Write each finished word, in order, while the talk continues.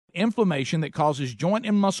inflammation that causes joint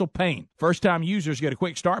and muscle pain. First-time users get a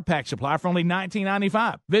quick start pack supply for only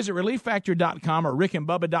 $19.95. Visit ReliefFactor.com or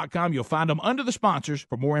RickandBubba.com. You'll find them under the sponsors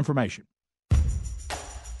for more information.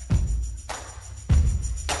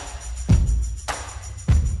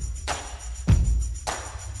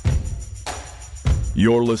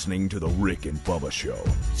 You're listening to The Rick and Bubba Show,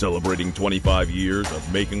 celebrating 25 years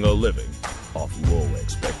of making a living off low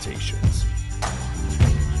expectations.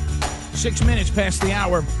 6 minutes past the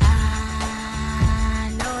hour.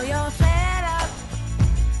 I know you're fed up.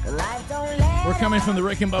 Life don't let We're coming from the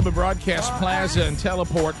Rick and Bubba Broadcast Plaza and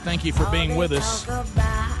Teleport. Thank you for being with us.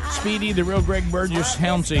 Speedy, the real Greg Burgess,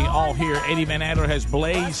 Helmsy, all here. Eddie Van Adler has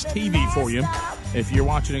Blaze TV for you. If you're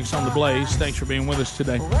watching us on the Blaze, thanks for being with us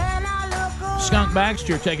today. Skunk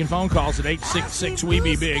Baxter taking phone calls at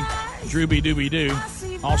 866-WE-BE-BIG. Drooby-Dooby-Doo.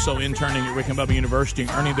 Also interning at Rick and Bubba University,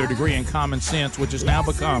 earning their degree in common sense, which has now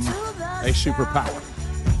become a superpower.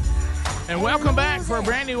 And welcome back for a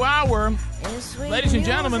brand new hour. Ladies and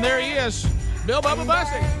gentlemen, there he is, Bill Bubba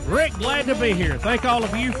Bussey. Rick, glad to be here. Thank all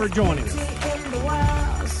of you for joining us.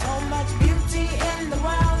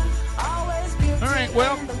 All right,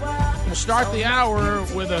 well, we'll start the hour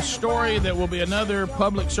with a story that will be another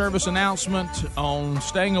public service announcement on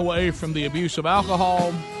staying away from the abuse of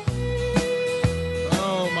alcohol.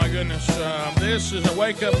 Oh, my goodness. This is a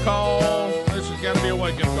wake-up call. This has got to be a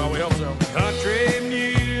wake-up call. We hope so. Country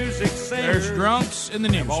music singers. There's drunks in the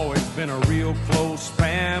news. Have always been a real close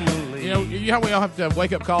family. You know how we all have to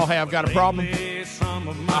wake-up call, hey, I've got a problem?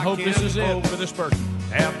 I hope this is it for this person.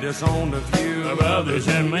 Have disowned a few Of others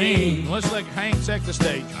and me. Let's let Hank set the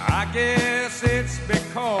stage. I guess it's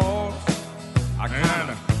because I kind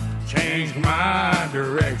of changed my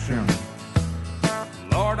direction.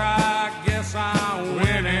 Lord, I guess I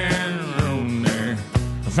went and ruined their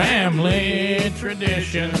Family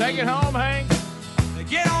tradition. Take it home, Hank.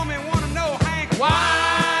 Get on me, want to know, Hank,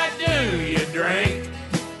 Why do you drink?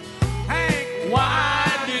 Hank,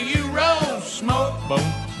 Why do you roll smoke? Boom,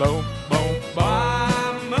 boom, boom, boom.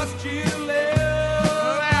 why must you live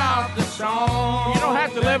Out the song. You don't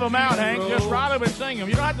have to live them out, Hank. Just write them and sing them.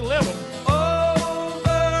 You don't have to live them. over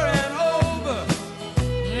and over?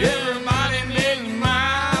 Everybody makes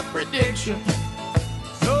my prediction.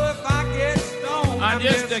 So if I get stoned, I'm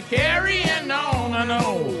just a carrying on, I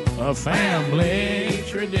know, a family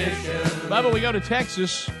tradition. Bubba, we go to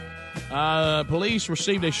Texas. Police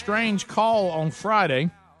received a strange call on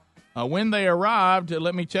Friday. When they arrived,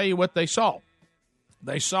 let me tell you what they saw.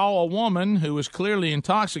 They saw a woman who was clearly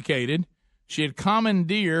intoxicated. She had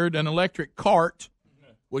commandeered an electric cart,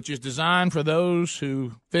 which is designed for those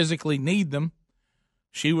who physically need them.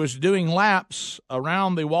 She was doing laps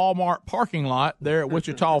around the Walmart parking lot there at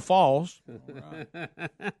Wichita Falls,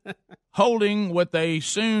 holding what they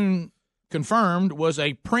soon confirmed was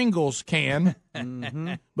a Pringles can.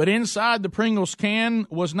 But inside the Pringles can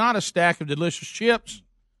was not a stack of delicious chips,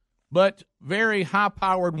 but very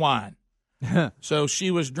high-powered wine. So she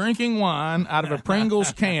was drinking wine out of a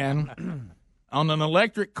Pringles can on an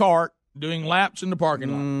electric cart doing laps in the parking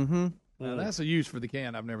lot. Now, that's a use for the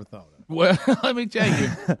can I've never thought of. Well, let me tell you,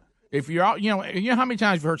 if you're out, you know how many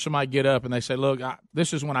times you've heard somebody get up and they say, "Look,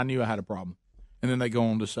 this is when I knew I had a problem," and then they go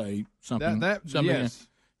on to say something. Something. Yes.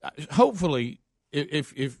 Hopefully,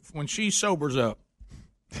 if when she sobers up,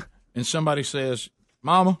 and somebody says,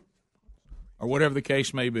 "Mama," or whatever the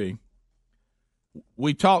case may be,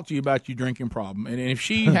 we talked to you about your drinking problem, and if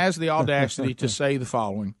she has the audacity to say the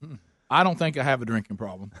following, "I don't think I have a drinking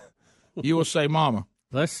problem," you will say, "Mama."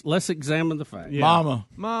 Let's examine the facts. Yeah.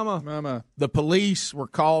 Mama. The police were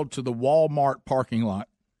called to the Walmart parking lot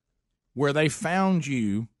where they found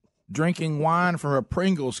you drinking wine from a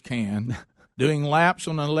Pringles can, doing laps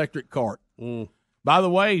on an electric cart. By the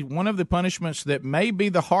way, one of the punishments that may be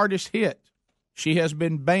the hardest hit, she has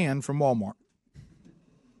been banned from Walmart.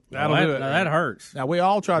 That'll do it. That hurts. Now, we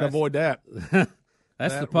all try to avoid that.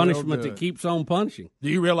 That's That the punishment will do that it. keeps on punching. Do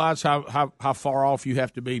you realize how far off you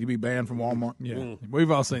have to be banned from Walmart? Yeah. We've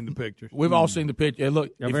all seen the pictures. We've all seen the picture. Look,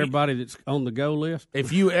 Of everybody that's on the go list.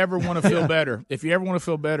 if you ever want to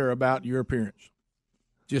feel better, about your appearance,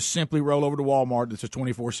 just simply roll over to Walmart. It's a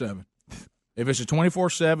 24/7. If it's a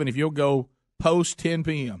 24/7, if you'll go post 10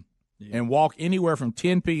 p.m. and walk anywhere from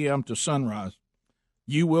 10 p.m. to sunrise,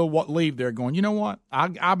 you will leave there going, you know what?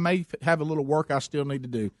 I may have a little work I still need to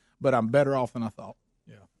do, but I'm better off than I thought.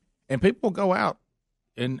 Yeah. And people go out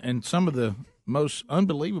and some of the most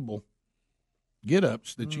unbelievable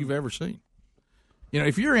get-ups that you've ever seen. You know,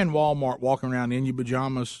 if you're in Walmart walking around in your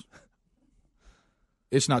pajamas,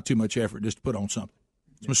 it's not too much effort just to put on something.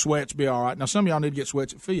 Some sweats be all right. Now, some of y'all need to get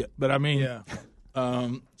sweats at Fiat, but I mean,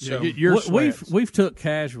 So Get your sweats. we've took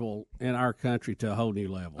casual in our country to a whole new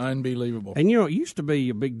level. unbelievable. And it used to be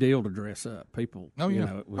a big deal to dress up. People, Oh, yeah. you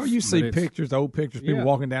know, it was, You but see it's- pictures, old pictures, people Yeah.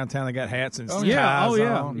 walking downtown. They got hats and ties Yeah, oh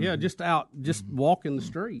yeah, on. yeah. Just walking the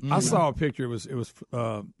street. I saw a picture. It was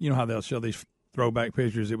you know how they'll show these throwback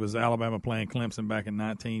pictures. It was Alabama playing Clemson back in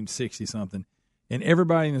 1960 something, and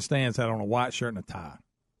everybody in the stands had on a white shirt and a tie,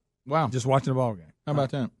 Wow. just watching the ball game. How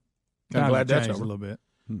about that? Time I'm glad that's changed over. a little bit,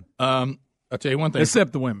 I'll tell you one thing.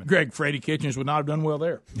 except the women. Greg Freddie Kitchens would not have done well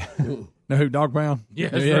there. Know who Dog Pound? Yeah,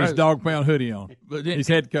 he that's had his right. Dog Pound hoodie on. But then- He's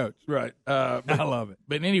head coach. Right. I love it.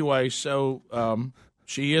 But anyway, so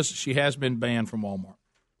she has been banned from Walmart,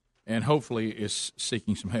 and hopefully is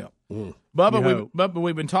seeking some help. Bubba,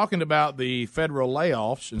 we've been talking about the federal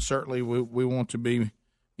layoffs, and certainly we want to be,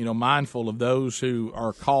 mindful of those who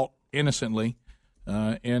are caught innocently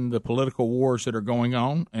in the political wars that are going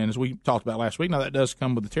on. And as we talked about last week, now that does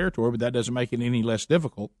come with the territory, but that doesn't make it any less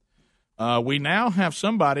difficult. We now have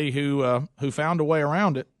somebody who found a way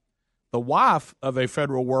around it. The wife of a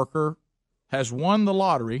federal worker has won the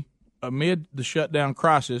lottery amid the shutdown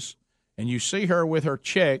crisis, and you see her with her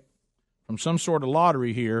check from some sort of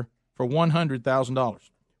lottery here for $100,000.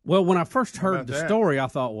 Well, when I first heard about the that? story, I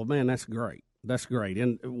thought, well, man, that's great. That's great.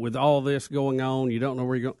 And with all this going on, you don't know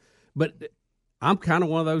where you're going. But I'm kind of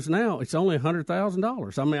one of those now. It's only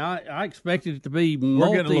 $100,000. I mean, I expected it to be getting a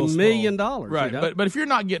little multi-million small. dollars. Right, you know? but if you're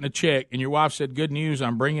not getting a check and your wife said, "Good news,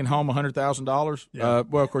 I'm bringing home $100,000,"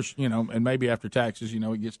 well, of course, and maybe after taxes,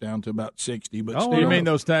 it gets down to about 60. But Oh, still, Do you no. mean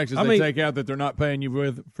those taxes I they mean- take out that they're not paying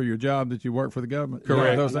you for your job that you work for the government? You know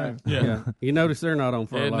Correct. those things? yeah. You notice they're not on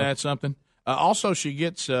furlough. isn't that something? Also, she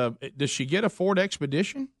gets. Does she get a Ford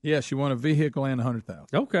Expedition? Yeah, she won a vehicle and $100,000.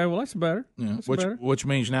 Okay, well, that's better. Yeah, That's better. which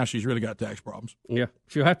means now she's really got tax problems. Yeah,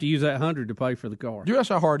 she'll have to use that 100 to pay for the car. Do you realize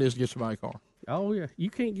how hard it is to get somebody a car? Oh yeah, you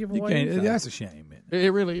can't give You away. can't. anything. That's a shame, man.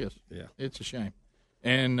 It really is. Yeah. It's a shame.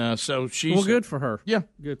 And so she's Well, good for her. Yeah,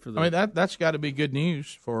 Good for them. I mean that's got to be good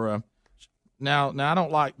news for. Now I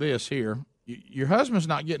don't like this here. Your husband's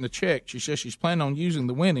not getting a check. She says she's planning on using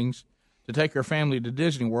the winnings to take her family to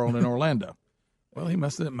Disney World in Orlando. Well, he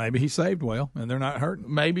must have. Maybe he saved well, and they're not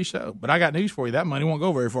hurting. Maybe so, but I got news for you. That money won't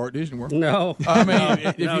go very far at Disney World. no, I mean,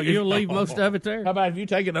 if no, you- you'll leave most of it there. How about if you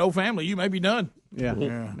take it the whole family? You may be done. Yeah.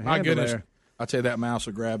 My goodness, I tell you that mouse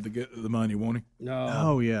will grab the money, won't he? No,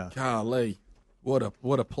 Oh yeah. Golly, what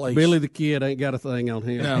a place. Billy the Kid ain't got a thing on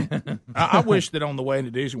him. No. I wish that on the way into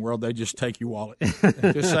Disney World, they just take your wallet.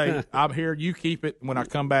 Just say, I'm here, you keep it. When I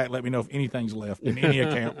come back, let me know if anything's left in any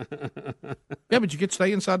account. Yeah, but you get to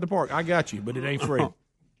stay inside the park. I got you, but it ain't free.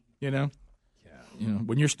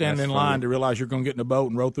 When you're standing in line to realize you're going to get in a boat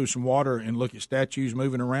and row through some water and look at statues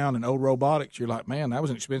moving around and old robotics, you're like, man, that was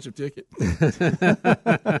an expensive ticket.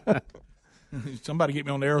 Somebody get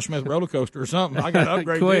me on the Aerosmith roller coaster or something. I got to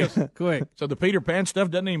upgrade this. Quick. So the Peter Pan stuff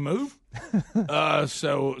doesn't even move.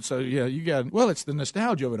 So yeah, you got. Well, it's the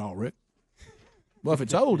nostalgia of it all, Rick. Well, if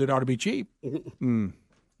it's old, it ought to be cheap.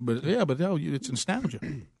 But it's nostalgia.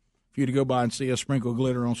 For you to go by and see us sprinkle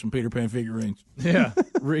glitter on some Peter Pan figurines. Yeah,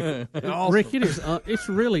 Rick, Rick, it is. It's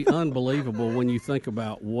really unbelievable when you think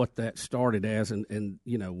about what that started as, and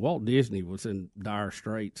Walt Disney was in dire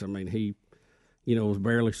straits. I mean, he, was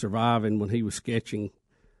barely surviving when he was sketching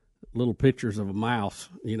little pictures of a mouse.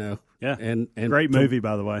 Yeah. and Great movie,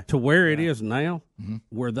 by the way. to where it is now,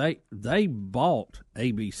 where they bought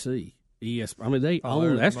ABC. Yes, I mean they own.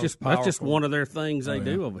 they're That's the just most one of their things they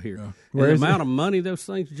do over here. And Where the is amount of money those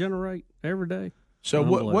things generate every day. So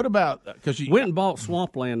what about because you Went and bought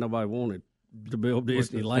Swampland. Nobody wanted to build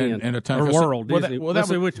Disneyland and a ton or of- World well, Disney. that- well, that Let's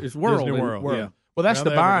see was- which is World. Disney and- World. Yeah, well, that's Well, the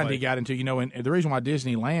they bind overlaid. he got into. And the reason why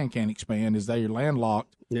Disneyland can't expand is they're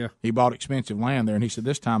landlocked. yeah. He bought expensive land there, and he said,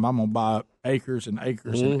 this time I'm going to buy acres and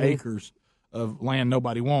acres and acres of land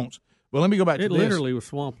nobody wants. Well, let me go back to It this. literally was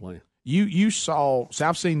Swampland. You saw, so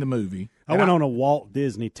I've seen the movie. I went on a Walt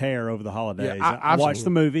Disney tear over the holidays. Yeah, I watched absolutely. the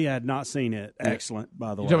movie. I had not seen it. Excellent,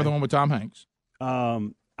 by the You way. talking about the one with Tom Hanks?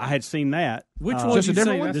 I had seen that. Which Uh, one? Just did a you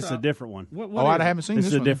different see? one? That's This is a different one. What I is it? haven't seen This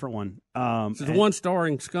this is a one. different one. It's the one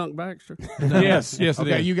starring Skunk Baxter. yes, it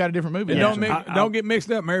Okay, is. you got a different movie. And then. don't get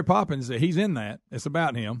mixed up. Mary Poppins. He's in that. It's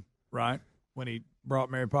about him, right? When he brought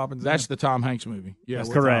Mary Poppins. That's in. the Tom Hanks movie. Yes,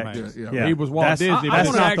 With Tom correct. Hanks. Yeah. He was Walt That's- Disney. that's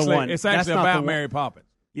but not the one. It's That's actually not the about one. Mary Poppins.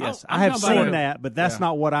 Yes, I'm I have talking about seen it. that, but that's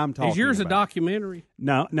not what I'm talking Is yours a about. documentary?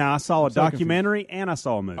 No, I saw a documentary and I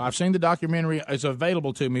saw a movie. I've seen the documentary. It's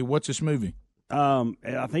available to me. What's this movie?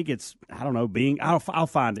 I think it's I don't know. I'll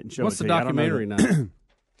find it and show What's it the to you. I don't know documentary the- now?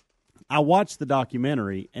 I watched the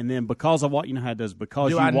documentary, and then because of what you know how it does, because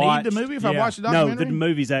Do you I watched, need the movie if I watch the documentary? No, the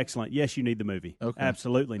movie's excellent. Yes, you need the movie. Okay.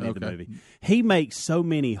 Absolutely need the movie. He makes so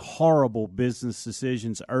many horrible business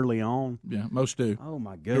decisions early on. Yeah, most do. Oh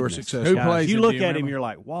my Who are goodness! successful. Who plays You him, look do you at him, remember? you're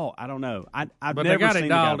like, "Whoa!" I don't know. I've But never they got seen it the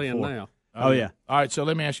guy dialed in before. now. Oh yeah. All right, so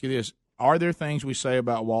let me ask you this. Are there things we say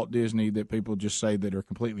about Walt Disney that people just say that are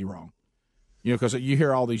completely wrong? You know, because you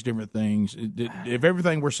hear all these different things. If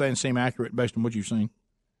everything we're saying seem accurate based on what you've seen?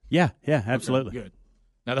 Yeah, absolutely. Okay, good.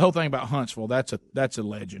 Now, the whole thing about Huntsville, that's a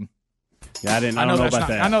legend. Yeah, I don't know that's about not,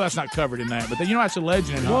 that. I know that's not covered in that, but you know that's a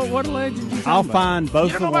legend in Huntsville. What legend you talking I'll about? find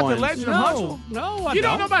both You don't know the about ones. the legend of Huntsville? No, I You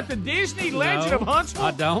don't. don't know about the Disney legend No, of Huntsville?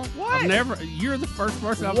 I don't. What? I've never. You're the first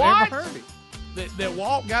person I've What? ever heard it. That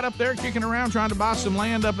Walt got up there kicking around trying to buy some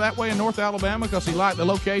land up that way in North Alabama because he liked the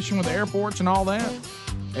location with the airports and all that.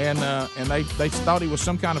 And they thought he was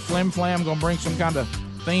some kind of flim-flam going to bring some kind of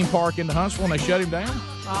theme park into Huntsville, and they shut him down.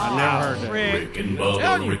 I never heard that. Rick and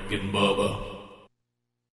Tell you. Bubba, Rick and Bubba.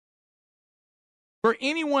 For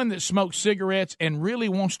anyone that smokes cigarettes and really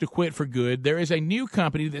wants to quit for good, there is a new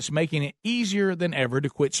company that's making it easier than ever to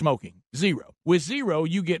quit smoking. Zero. With Zero,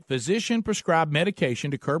 you get physician-prescribed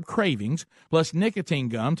medication to curb cravings, plus nicotine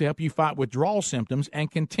gum to help you fight withdrawal symptoms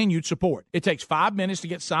and continued support. It takes 5 minutes to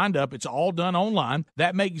get signed up. It's all done online.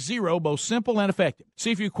 That makes Zero both simple and effective.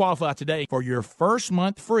 See if you qualify today for your first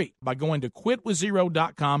month free by going to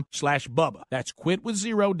quitwithzero.com/Bubba. That's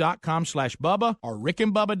quitwithzero.com/Bubba or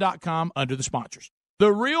rickandbubba.com under the sponsors.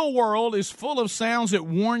 The real world is full of sounds that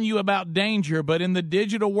warn you about danger, but in the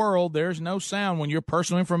digital world, there's no sound when your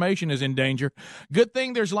personal information is in danger. Good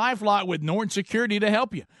thing there's LifeLock with Norton Security to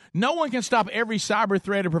help you. No one can stop every cyber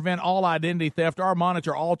threat or prevent all identity theft or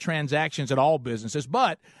monitor all transactions at all businesses,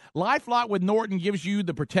 but LifeLock with Norton gives you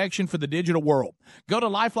the protection for the digital world. Go to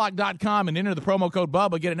LifeLock.com and enter the promo code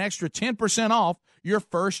BUBBA. Get an extra 10% off your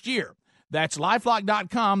first year. That's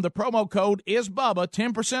LifeLock.com. The promo code is BUBBA,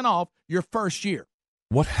 10% off your first year.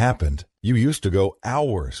 What happened? You used to go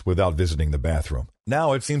hours without visiting the bathroom.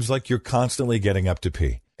 Now it seems like you're constantly getting up to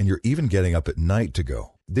pee, and you're even getting up at night to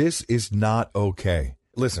go. This is not okay.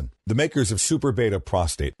 Listen, the makers of Super Beta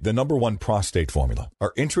Prostate, the #1 prostate formula,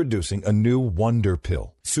 are introducing a new wonder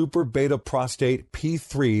pill, Super Beta Prostate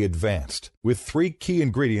P3 Advanced, with 3 key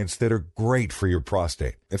ingredients that are great for your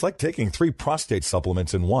prostate. It's like taking 3 prostate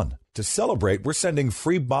supplements in one. To celebrate, we're sending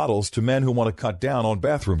free bottles to men who want to cut down on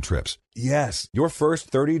bathroom trips. Yes, your first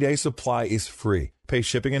 30-day supply is free. Pay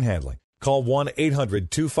shipping and handling. Call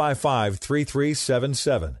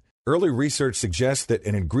 1-800-255-3377. Early research suggests that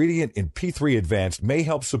an ingredient in P3 Advanced may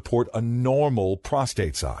help support a normal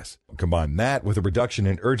prostate size. Combine that with a reduction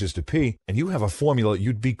in urges to pee, and you have a formula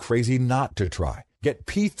you'd be crazy not to try. Get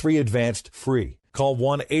P3 Advanced free. Call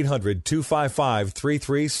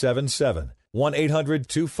 1-800-255-3377.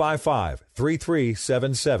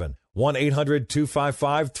 1-800-255-3377.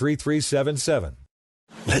 1-800-255-3377.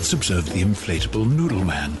 Let's observe the inflatable noodle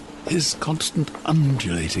man. His constant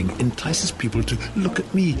undulating entices people to look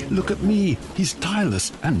at me, look at me. He's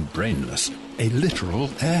tireless and brainless, a literal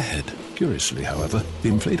airhead. Curiously, however, the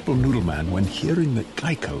inflatable noodle man, when hearing that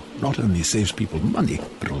Geico not only saves people money,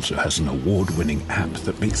 but also has an award-winning app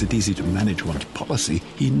that makes it easy to manage one's policy,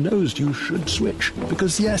 he knows you should switch.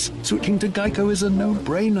 Because yes, switching to Geico is a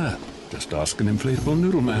no-brainer. Just ask an inflatable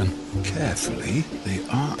noodle man. Carefully, they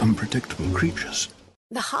are unpredictable creatures.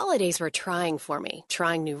 The holidays were trying for me,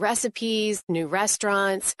 trying new recipes, new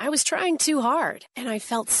restaurants. I was trying too hard, and I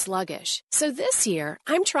felt sluggish. So this year,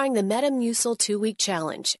 I'm trying the Metamucil 2-week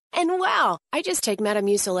challenge. And wow, I just take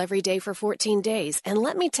Metamucil every day for 14 days. And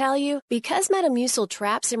let me tell you, because Metamucil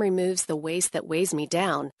traps and removes the waste that weighs me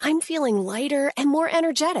down, I'm feeling lighter and more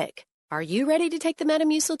energetic. Are you ready to take the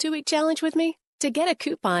Metamucil 2-week challenge with me? To get a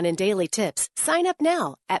coupon and daily tips, sign up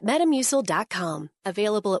now at Metamucil.com.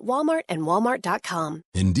 Available at Walmart and Walmart.com.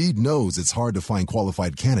 Indeed knows it's hard to find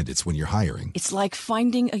qualified candidates when you're hiring. It's like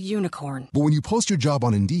finding a unicorn. But when you post your job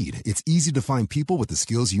on Indeed, it's easy to find people with the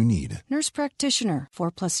skills you need. Nurse practitioner,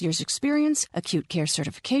 4+ years experience, acute care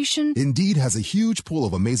certification. Indeed has a huge pool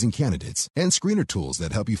of amazing candidates and screener tools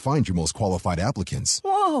that help you find your most qualified applicants.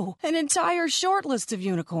 Whoa, an entire short list of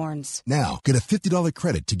unicorns. Now, get a $50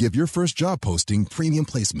 credit to give your first job posting premium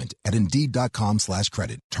placement at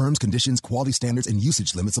Indeed.com/credit. Terms, conditions, quality standards, and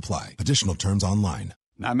usage limits apply. Additional terms online.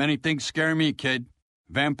 Not many things scare me, kid.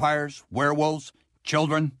 Vampires, werewolves,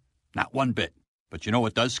 children, not one bit. But you know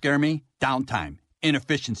what does scare me? Downtime,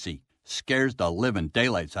 inefficiency, scares the living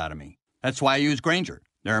daylights out of me. That's why I use Grainger.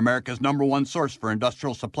 They're America's #1 source for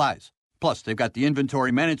industrial supplies. Plus, they've got the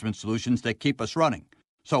inventory management solutions that keep us running.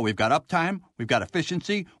 So we've got uptime, we've got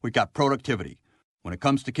efficiency, we've got productivity. When it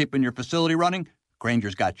comes to keeping your facility running,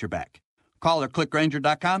 Granger's got your back. Call or click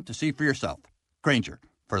Granger.com to see for yourself. Granger,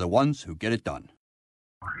 for the ones who get it done.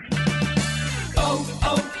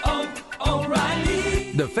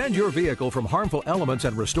 O'Reilly. Defend your vehicle from harmful elements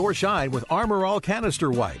and restore shine with Armor All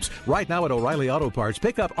Canister Wipes. Right now at O'Reilly Auto Parts,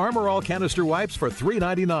 pick up Armor All Canister Wipes for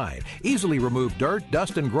 $3.99. Easily remove dirt,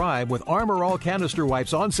 dust, and grime with Armor All Canister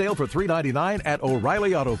Wipes on sale for $3.99 at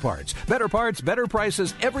O'Reilly Auto Parts. Better parts, better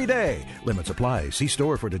prices every day. Limits apply. See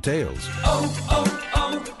store for details.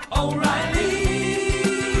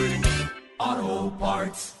 O'Reilly Auto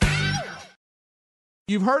Parts.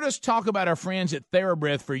 You've heard us talk about our friends at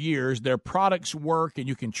TheraBreath for years. Their products work, and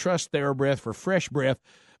you can trust TheraBreath for fresh breath.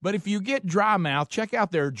 But if you get dry mouth, check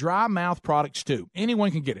out their dry mouth products, too.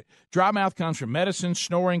 Anyone can get it. Dry mouth comes from medicine,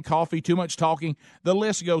 snoring, coffee, too much talking. The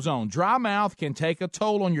list goes on. Dry mouth can take a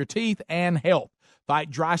toll on your teeth and health. Fight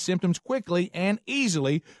dry symptoms quickly and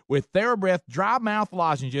easily with TheraBreath dry mouth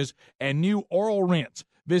lozenges and new oral rinse.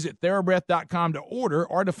 Visit TheraBreath.com to order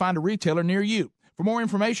or to find a retailer near you. For more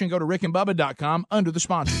information, go to rickandbubba.com under the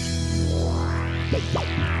sponsors.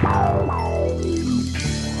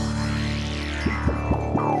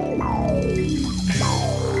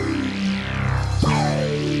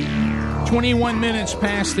 "21 minutes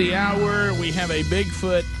past the hour. We have a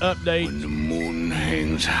Bigfoot update. When the moon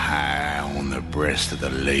hangs high on the breast of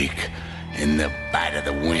the lake, and the bite of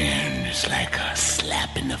the wind is like a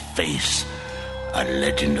slap in the face, a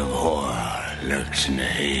legend of horror lurks in the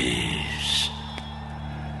haze.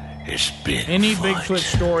 It's Bigfoot. Any Bigfoot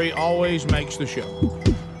story always makes the show.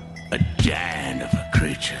 A giant of a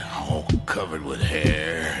creature, all covered with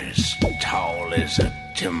hair, as tall as a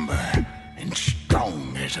timber and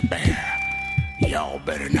strong as a bear. Y'all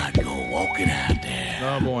better not go walking out there.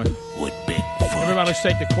 Oh, boy. With Bigfoot. Everybody, let's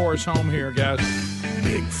take the chorus home here, guys.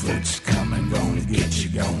 Bigfoot's coming, gonna get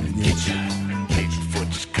you, gonna get you.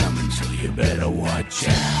 Bigfoot's coming, so you better watch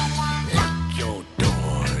out. Lock your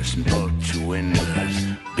doors and bolt your windows.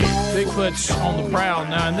 Bigfoot's on the prowl.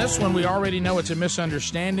 Now, in this one, we already know it's a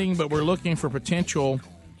misunderstanding, but we're looking for potential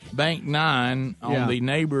Bank 9 on the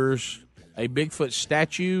neighbors. A Bigfoot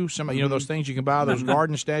statue, those things you can buy, those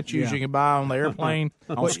garden statues you can buy on the airplane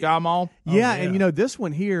on Sky Mall. Yeah, and this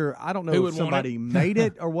one here, I don't know if somebody made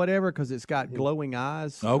it or whatever because it's got glowing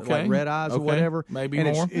eyes, like red eyes or whatever. Maybe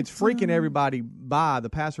and more. It's freaking everybody by. The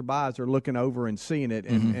passerbys are looking over and seeing it,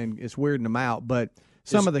 and it's weirding them out. But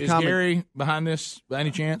some of the is Gary behind this by any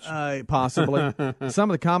chance? Possibly. Some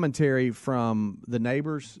of the commentary from the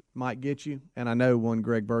neighbors might get you, and I know one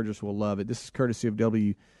Greg Burgess will love it. This is courtesy of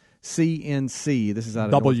WCNC. This is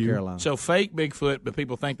out of North Carolina. So fake Bigfoot, but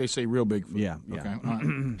people think they see real Bigfoot. Yeah. Okay.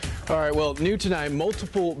 All right, well, new tonight,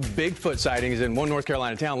 multiple Bigfoot sightings in one North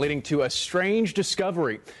Carolina town leading to a strange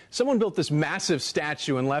discovery. Someone built this massive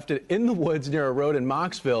statue and left it in the woods near a road in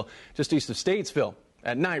Moxville, just east of Statesville.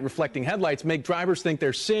 At night, reflecting headlights make drivers think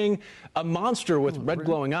they're seeing a monster with red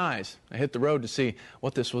glowing eyes. I hit the road to see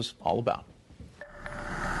what this was all about.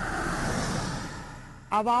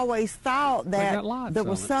 I've always thought that there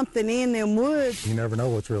was something in them woods. You never know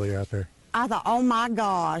what's really out there. I thought, oh my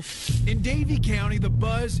gosh. In Davie County, the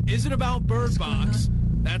buzz isn't about Bird Box.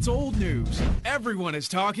 That's old news. Everyone is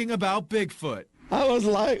talking about Bigfoot. I was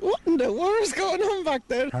like, what in the world is going on back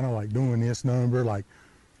there? Kind of like doing this number, like,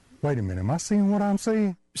 wait a minute, am I seeing what I'm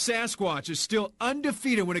seeing? Sasquatch is still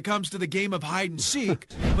undefeated when it comes to the game of hide and seek,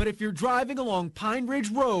 but if you're driving along Pine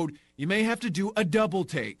Ridge Road, you may have to do a double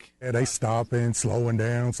take. Yeah, they stopping, slowing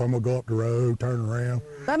down, so I'm going to go up the road, turn around.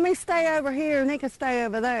 Let me stay over here and he can stay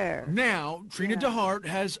over there. Now, Trina DeHart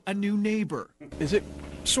has a new neighbor. Is it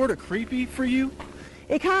sort of creepy for you?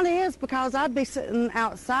 It kind of is because I'd be sitting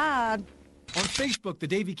outside. On Facebook, the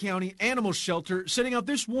Davie County Animal Shelter sending out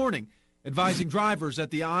this warning, advising drivers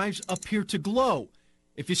that the eyes appear to glow.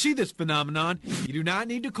 If you see this phenomenon, you do not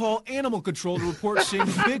need to call animal control to report seeing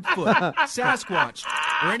Bigfoot, Sasquatch,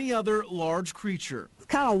 or any other large creature. It's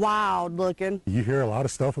kind of wild looking. You hear a lot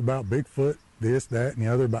of stuff about Bigfoot, this, that, and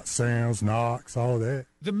the other, about sounds, knocks, all that.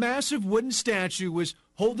 The massive wooden statue was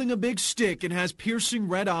holding a big stick and has piercing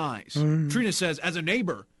red eyes. Trina says, as a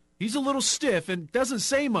neighbor, he's a little stiff and doesn't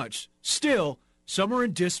say much. Still, some are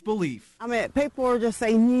in disbelief. I mean, people are just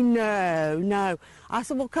saying, no. I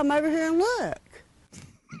said, well, come over here and look.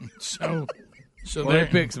 So they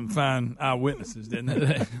picked some fine eyewitnesses, didn't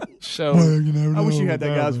they? So I wish you had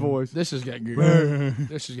that guy's voice. This has got Gary.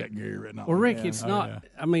 This has got Gary written on. Well, Rick, it's not.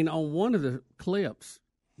 I mean, on one of the clips,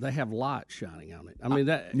 They have lights shining on it. I mean,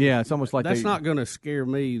 that. Yeah, it's almost like that's not going to scare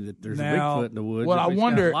me that there's a Bigfoot in the woods. Well, I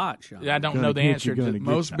wonder. Light shining. I don't know the answer to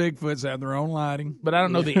most Bigfoots have their own lighting, but I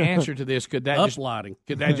don't know the answer to this. Could that uplighting?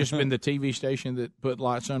 Could that just been the TV station that put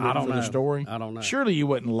lights under it for the story? I don't know. Surely you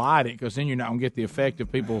wouldn't light it because then you're not going to get the effect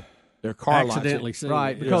of people their car accidentally lights.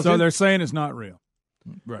 Right, because so they're saying it's not real.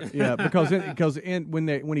 Right. Yeah, because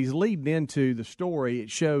when he's leading into the story, it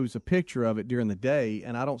shows a picture of it during the day,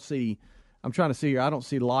 and I don't see. I'm trying to see here. I don't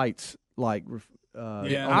see lights like.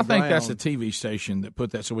 I think that's a TV station that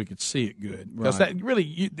put that so we could see it good. Because that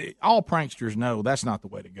really, all pranksters know that's not the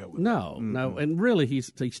way to go with it. No, and really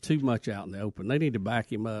he's too much out in the open. They need to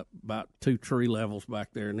back him up about 2 tree levels back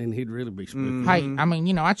there, and then he'd really be spooky. Hey, I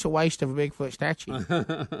mean, that's a waste of a Bigfoot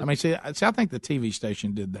statue. I mean, see, I think the TV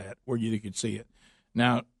station did that where you could see it.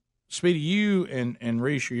 Now, Speedy, you and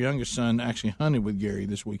Reese, your youngest son, actually hunted with Gary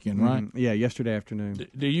this weekend, right? Yeah, yesterday afternoon.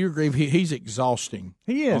 Do you agree? He's exhausting.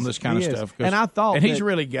 He is on this kind of stuff. And I thought, and he's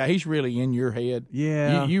really in your head.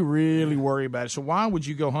 Yeah, you really worry about it. So why would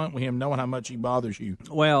you go hunt with him, knowing how much he bothers you?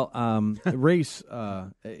 Well, Reese, I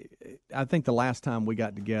think the last time we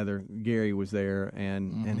got together, Gary was there,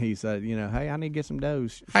 and he said, hey, I need to get some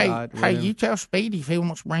does. Hey, you tell Speedy if he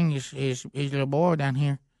wants to bring his little boy down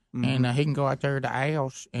here. And he can go out there to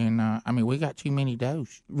owls, and we got too many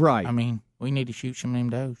does. Right. I mean, we need to shoot some of them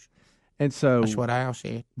does. And so that's what Al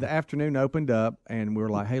said. The afternoon opened up, and we were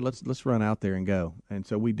like, "Hey, let's run out there and go." And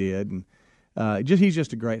so we did, and he's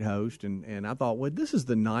just a great host. And I thought, well, this is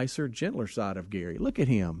the nicer, gentler side of Gary. Look at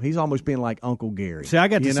him; he's almost being like Uncle Gary. See, I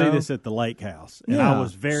got to see this at the lake house, and I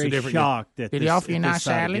was very shocked that. Did he offer you a nice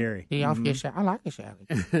salad? Gary. Did he offer you a salad? I like a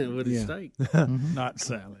salad with his steak, not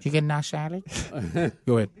salad. Did you get a nice salad?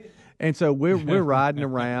 Go ahead. And so we're riding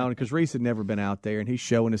around because Reese had never been out there, and he's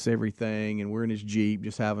showing us everything, and we're in his Jeep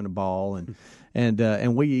just having a ball,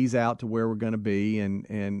 and we ease out to where we're going to be,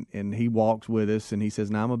 and he walks with us, and he says,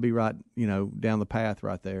 "Now I'm gonna be right, down the path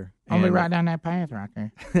right there." I'll be right down that path right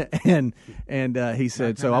there. and he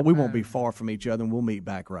said, "So we won't be far from each other, and we'll meet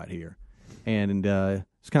back right here." And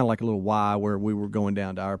it's kind of like a little Y where we were going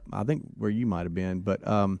down to I think where you might have been, but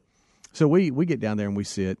so we get down there and we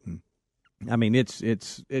sit and. I mean,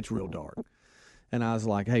 it's real dark, and I was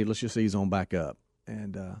like, "Hey, let's just ease on back up."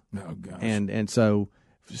 And oh gosh, and so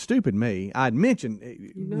stupid me, I'd mentioned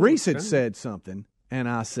Reese had said something, and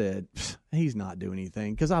I said he's not doing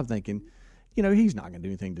anything because I'm thinking, he's not going to do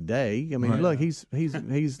anything today. I mean, look,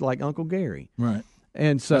 he's like Uncle Gary, right?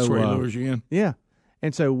 And so that's where he lures you in, yeah.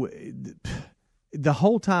 And so the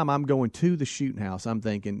whole time I'm going to the shooting house, I'm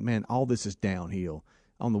thinking, man, all this is downhill.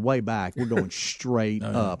 On the way back, we're going straight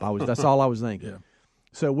up. That's all I was thinking. Yeah.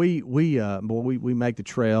 So we make the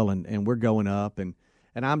trail and we're going up and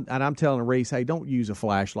I'm telling Reese, hey, don't use a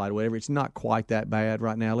flashlight or whatever. It's not quite that bad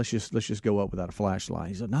right now. Let's just go up without a flashlight.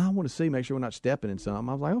 He said, no, I want to see, make sure we're not stepping in something.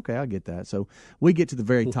 I was like, okay, I get that. So we get to the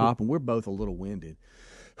very top and we're both a little winded,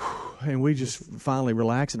 and we just finally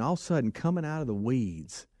relax. And all of a sudden, coming out of the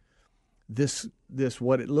weeds, this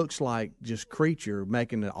what it looks like just creature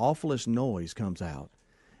making the awfulest noise comes out.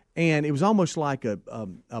 And it was almost like a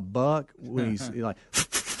buck when he's like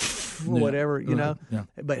whatever, Yeah.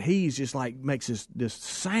 But he's just like makes this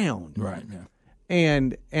sound. Right. Yeah.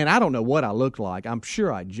 And I don't know what I looked like. I'm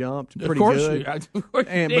sure I jumped pretty good. Of course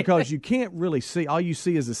and because you can't really see, all you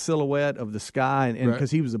see is the silhouette of the sky, and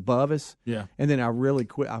because he was above us. Yeah. And then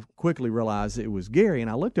I quickly realized it was Gary,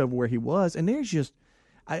 and I looked over where he was, and there's just.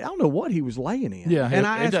 I don't know what he was laying in. Yeah. And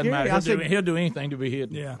I asked it doesn't Gary, matter. He'll do anything to be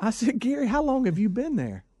hidden. Yeah. I said, Gary, how long have you been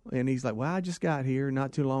there? And he's like, well, I just got here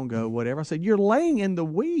not too long ago, whatever. I said, you're laying in the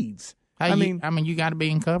weeds. Hey, you got to be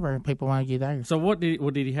in cover. People want you there. So what did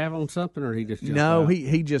he have on something, or he just jumped no? out?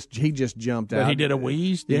 He just jumped out. But he did a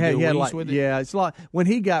wheeze. He had it's like when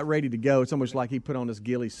he got ready to go. It's almost like he put on his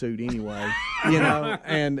ghillie suit anyway,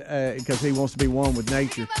 and because he wants to be one with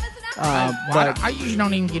nature. But I usually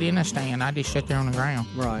don't even get in a stand. I just sit there on the ground.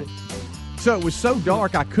 Right. So it was so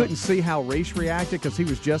dark I couldn't see how Reese reacted because he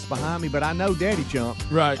was just behind me. But I know Daddy jumped.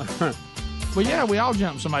 Right. Well, yeah, we all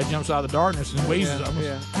jump. Somebody jumps out of the darkness and wheezes.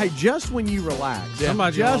 Yeah. Hey, just when you relax.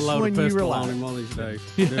 Somebody's going to load a pistol on him one of these days.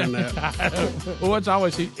 Doing that. Well, what's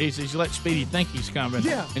always he's let Speedy think he's coming.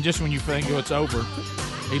 Yeah. And just when you think it's over,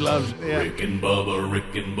 he loves it. Yeah. Rick and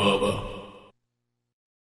Bubba.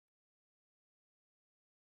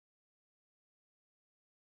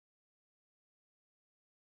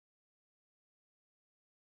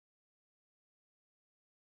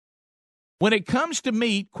 When it comes to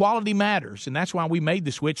meat, quality matters, and that's why we made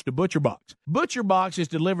the switch to ButcherBox. ButcherBox is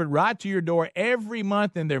delivered right to your door every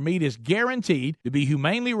month, and their meat is guaranteed to be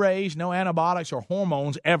humanely raised, no antibiotics or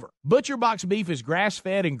hormones ever. ButcherBox beef is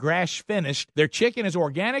grass-fed and grass-finished. Their chicken is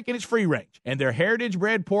organic and it's free-range, and their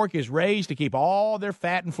heritage-bred pork is raised to keep all their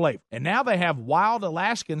fat and flavor. And now they have wild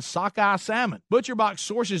Alaskan sockeye salmon. ButcherBox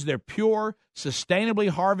sources their pure, sustainably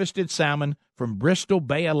harvested salmon from Bristol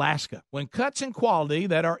Bay, Alaska, when cuts and quality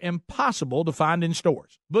that are impossible to find in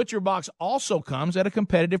stores. ButcherBox also comes at a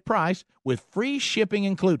competitive price with free shipping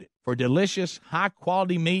included. For delicious,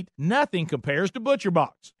 high-quality meat, nothing compares to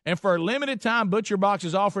ButcherBox. And for a limited time, ButcherBox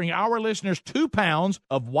is offering our listeners 2 pounds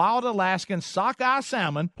of wild Alaskan sockeye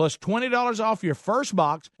salmon plus $20 off your first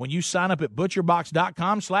box when you sign up at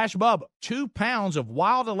ButcherBox.com/Bubba. 2 pounds of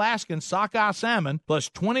wild Alaskan sockeye salmon plus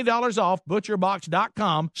 $20 off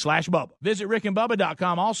ButcherBox.com/Bubba. Visit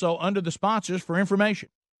RickandBubba.com also under the sponsors for information.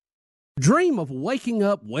 Dream of waking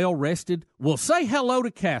up well-rested? Well, say hello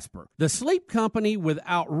to Casper, the sleep company with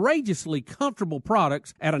outrageously comfortable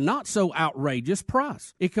products at a not-so-outrageous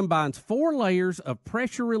price. It combines 4 layers of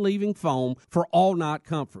pressure-relieving foam for all-night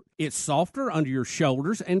comfort. It's softer under your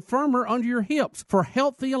shoulders and firmer under your hips for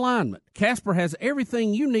healthy alignment. Casper has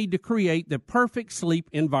everything you need to create the perfect sleep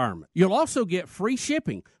environment. You'll also get free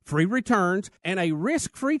shipping, free returns, and a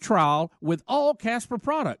risk-free trial with all Casper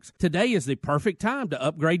products. Today is the perfect time to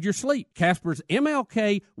upgrade your sleep. Casper's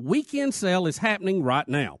MLK Weekend Sale is happening right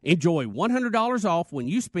now. Enjoy $100 off when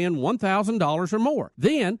you spend $1,000 or more.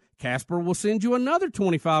 Then, Casper will send you another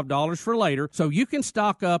 $25 for later so you can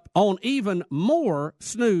stock up on even more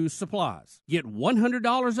snooze supplies. Get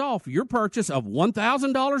 $100 off your purchase of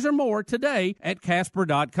 $1,000 or more today at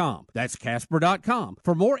Casper.com. That's Casper.com.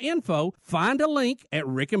 For more info, find a link at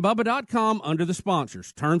rickandbubba.com under the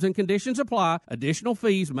sponsors. Terms and conditions apply. Additional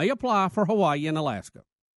fees may apply for Hawaii and Alaska.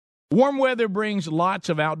 Warm weather brings lots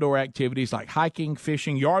of outdoor activities like hiking,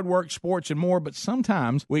 fishing, yard work, sports, and more, but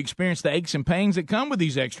sometimes we experience the aches and pains that come with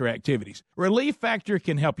these extra activities. Relief Factor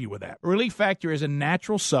can help you with that. Relief Factor is a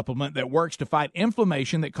natural supplement that works to fight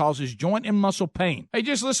inflammation that causes joint and muscle pain. Hey,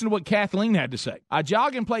 just listen to what Kathleen had to say. I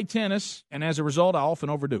jog and play tennis, and as a result, I often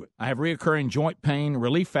overdo it. I have reoccurring joint pain.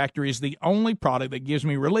 Relief Factor is the only product that gives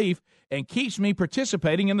me relief and keeps me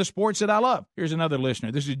participating in the sports that I love. Here's another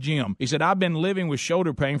listener. This is Jim. He said, I've been living with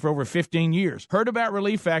shoulder pain for over 15 years. Heard about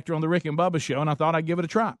Relief Factor on the Rick and Bubba show, and I thought I'd give it a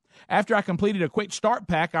try. After I completed a quick start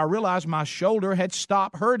pack, I realized my shoulder had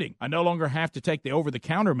stopped hurting. I no longer have to take the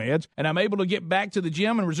over-the-counter meds, and I'm able to get back to the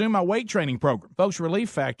gym and resume my weight training program. Folks, Relief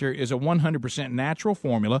Factor is a 100% natural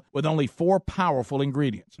formula with only 4 powerful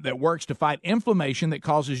ingredients that works to fight inflammation that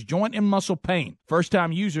causes joint and muscle pain.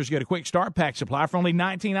 First-time users get a quick start pack supply for only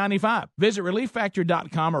 $19.95. Visit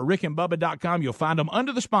ReliefFactor.com or rickandbubba.com. You'll find them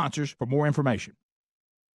under the sponsors for more information.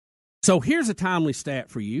 So here's a timely stat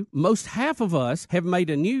for you. Most half of us have made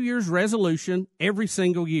a New Year's resolution every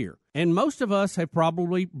single year, and most of us have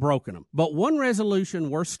probably broken them. But one resolution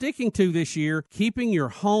worth sticking to this year, keeping your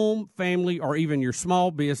home, family, or even your small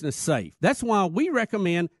business safe. That's why we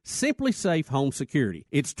recommend Simply Safe Home Security.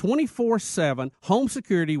 It's 24/7 home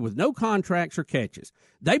security with no contracts or catches.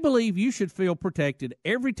 They believe you should feel protected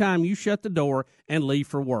every time you shut the door and leave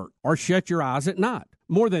for work or shut your eyes at night.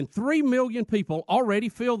 More than 3 million people already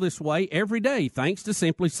feel this way every day thanks to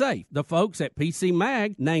Simply Safe. The folks at PC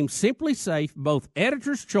Mag named Simply Safe both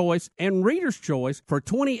Editor's Choice and Reader's Choice for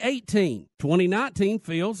 2018. 2019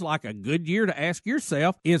 feels like a good year to ask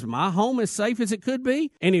yourself, is my home as safe as it could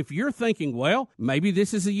be? And if you're thinking, well, maybe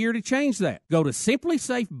this is a year to change that, go to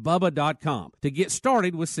simplysafebubba.com to get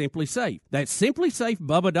started with Simply Safe. That's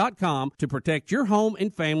simplysafebubba.com to protect your home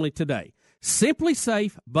and family today.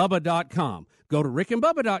 simplysafebubba.com. Go to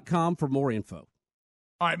rickandbubba.com for more info.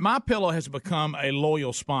 All right, MyPillow has become a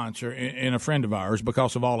loyal sponsor and a friend of ours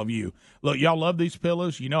because of all of you. Look, y'all love these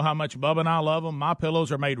pillows. You know how much Bubba and I love them. MyPillows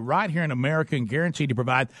are made right here in America and guaranteed to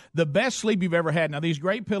provide the best sleep you've ever had. Now, these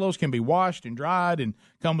great pillows can be washed and dried and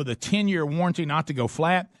come with a 10-year warranty not to go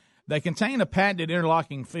flat. They contain a patented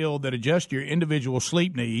interlocking field that adjusts your individual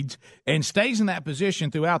sleep needs and stays in that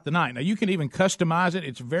position throughout the night. Now, you can even customize it.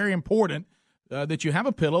 It's very important that you have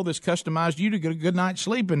a pillow that's customized you to get a good night's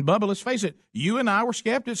sleep. And, Bubba, let's face it, you and I were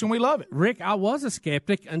skeptics, and we love it. Rick, I was a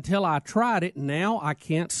skeptic until I tried it. Now I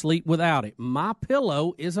can't sleep without it.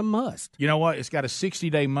 MyPillow is a must. You know what? It's got a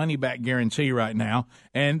 60-day money-back guarantee right now,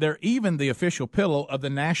 and they're even the official pillow of the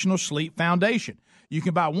National Sleep Foundation. You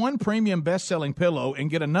can buy one premium best-selling pillow and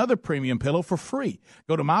get another premium pillow for free.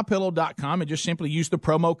 Go to MyPillow.com and just simply use the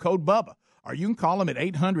promo code BUBBA. Or you can call them at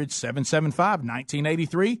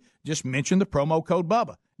 800-775-1983. Just mention the promo code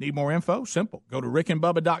BUBBA. Need more info? Simple. Go to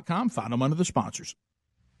rickandbubba.com. Find them under the sponsors.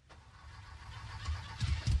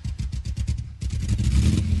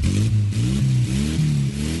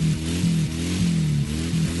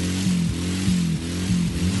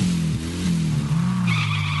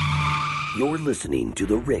 You're listening to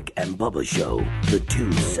The Rick and Bubba Show, the two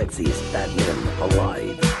sexiest fat men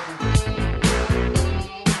alive.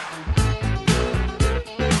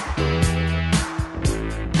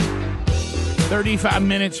 "35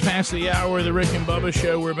 minutes past the hour of The Rick and Bubba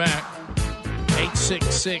Show. We're back.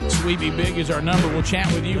 866 We Be Big is our number. We'll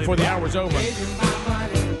chat with you before the hour's over.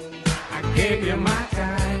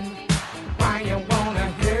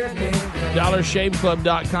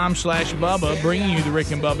 DollarShaveClub.com/Bubba, bringing you the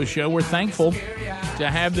Rick and Bubba Show. We're thankful to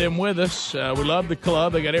have them with us. We love the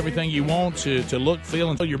club. They got everything you want to look, feel,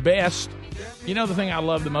 and feel your best. You know, the thing I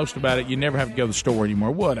love the most about it, you never have to go to the store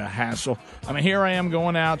anymore. What a hassle. I mean, here I am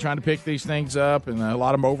going out trying to pick these things up, and a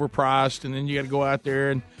lot of them overpriced, and then you got to go out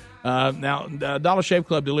there. And now, Dollar Shave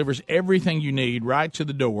Club delivers everything you need right to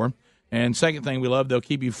the door. And second thing we love, they'll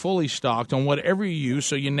keep you fully stocked on whatever you use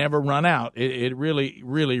so you never run out. It really,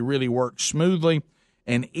 really, really works smoothly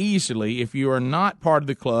and easily. If you are not part of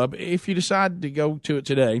the club, if you decide to go to it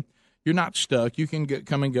today, you're not stuck. You can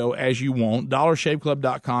come and go as you want.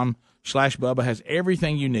 DollarShaveClub.com/Bubba has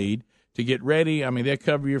everything you need to get ready. I mean, they'll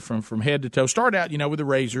cover you from head to toe. Start out, with the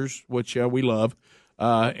razors, which we love,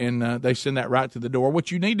 and they send that right to the door.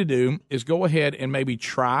 What you need to do is go ahead and maybe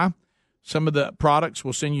try some of the products.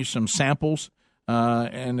 We'll send you some samples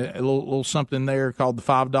and a little something there called the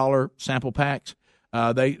 $5 sample packs.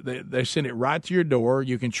 They send it right to your door.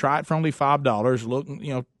 You can try it for only $5. Look,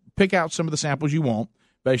 pick out some of the samples you want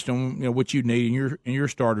based on what you need in your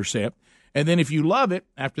starter set. And then if you love it,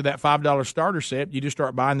 after that $5 starter set, you just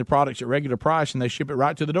start buying the products at regular price, and they ship it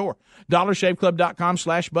right to the door.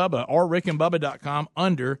 DollarShaveClub.com/Bubba or RickandBubba.com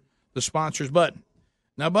under the sponsors button.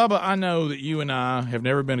 Now, Bubba, I know that you and I have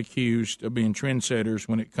never been accused of being trendsetters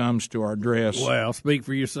when it comes to our dress. Well, speak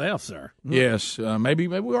for yourself, sir. Yes, maybe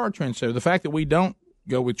we are trendsetters. The fact that we don't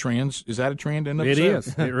go with trends, is that a trend in itself? It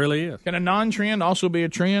is. It really is. Can a non-trend also be a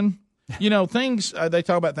trend? Things, they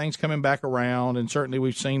talk about things coming back around, and certainly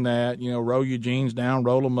we've seen that. Roll your jeans down,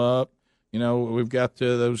 roll them up. We've got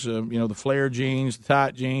those, the flare jeans, the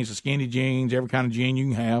tight jeans, the skinny jeans, every kind of jean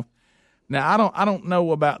you can have. Now, I don't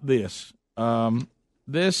know about this. We're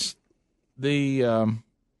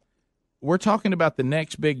talking about the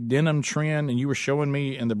next big denim trend, and you were showing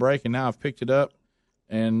me in the break, and now I've picked it up,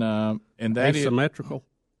 and that asymmetrical.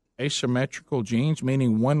 Asymmetrical jeans,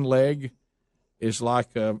 meaning one leg is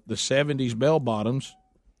like the 70s bell bottoms,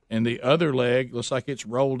 and the other leg looks like it's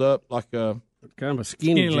rolled up like a kind of a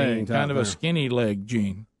skinny leg, kind of a skinny leg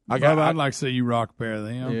jean. I'd like to see you rock a pair of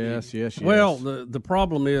them. Yes. Well, the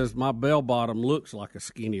problem is my bell bottom looks like a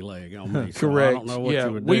skinny leg on me. So Correct. I don't know what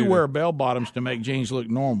you would do. We wear bell bottoms to make jeans look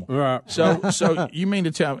normal. Right. So you mean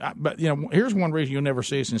to tell? But here's one reason you'll never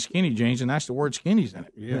see us in skinny jeans, and that's the word "skinny's" in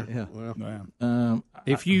it. Yeah. Well,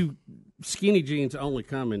 skinny jeans only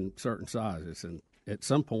come in certain sizes, and at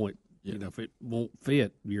some point, if it won't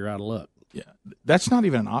fit, you're out of luck. Yeah, that's not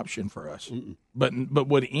even an option for us. Mm-mm. But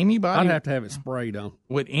would anybody? I'd have to have it sprayed on.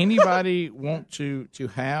 Would anybody want to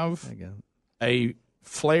have a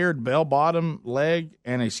flared bell bottom leg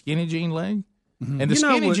and a skinny jean leg? Mm-hmm. And the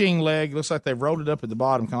skinny jean leg looks like they've rolled it up at the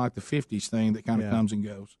bottom, kind of like the 50s thing that kind of comes and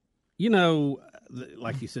goes.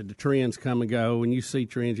 Like you said, the trends come and go, and you see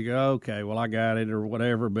trends, you go, okay, well, I got it or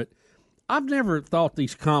whatever. But I've never thought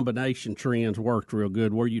these combination trends worked real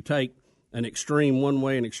good, where you take an extreme one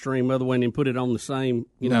way and extreme other way and put it on the same,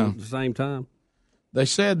 at the same time. They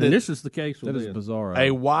said that, and this is the case with this. That is bizarre.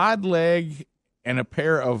 A wide leg and a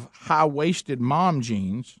pair of high-waisted mom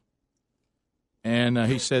jeans. And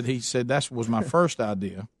he said that was my first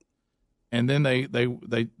idea. And then they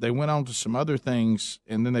went on to some other things,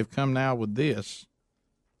 and then they've come now with this.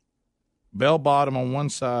 Bell bottom on one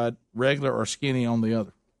side, regular or skinny on the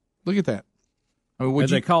other. Look at that. I mean,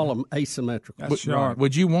 they call them asymmetrical.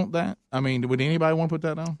 Would you want that? I mean, would anybody want to put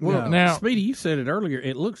that on? Well, now, Speedy, you said it earlier.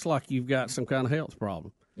 It looks like you've got some kind of health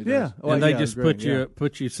problem. And they just put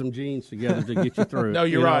you some jeans together to get you through. No,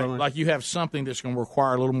 you're right. Like you have something that's going to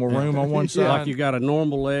require a little more room on one side. Like you got a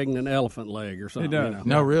normal leg and an elephant leg or something.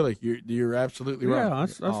 No, really, you're absolutely right. Yeah,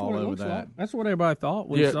 that's what it looks like. That's what everybody thought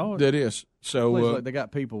when they saw it. That is. So like they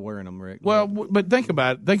got people wearing them, Rick. Well, but think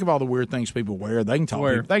about it. Think of all the weird things people wear. They can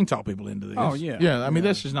talk people into this. Oh yeah. Yeah. I mean,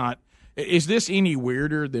 this is not. Is this any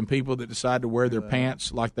weirder than people that decide to wear their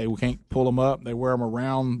pants like they can't pull them up? They wear them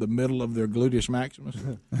around the middle of their gluteus maximus.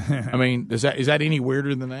 I mean, is that any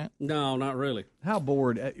weirder than that? No, not really. How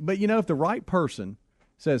bored? But if the right person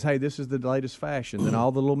says, "Hey, this is the latest fashion," then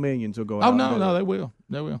all the little minions will go out. Oh no, they will.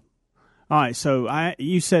 They will. All right, so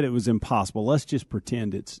you said it was impossible. Let's just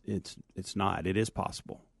pretend it's not. It is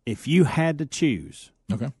possible. If you had to choose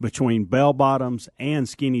between bell bottoms and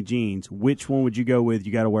skinny jeans, which one would you go with?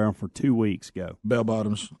 You got to wear them for 2 weeks. Go bell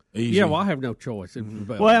bottoms. Easy. Yeah, well, I have no choice.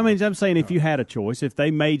 Well, I mean, I'm saying if you had a choice, if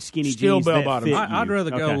they made skinny jeans, bell that bottoms. fit I'd you. rather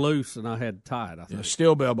go Okay. loose than I had tight. I think. Yeah,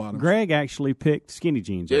 still bell bottoms. Greg actually picked skinny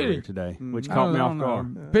jeans Did earlier he? today, which I caught me don't off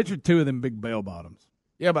know. guard. Picture two of them big bell bottoms.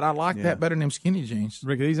 Yeah, but I like that better than them skinny jeans.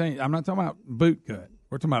 Rick, these ain't. I'm not talking about boot cut.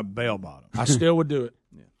 We're talking about bell bottoms. I still would do it.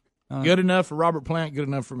 Good enough for Robert Plant. Good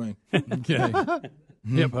enough for me. Okay.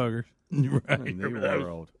 Hip huggers. Right. New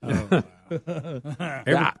world.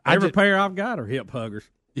 Every pair I've got are hip huggers.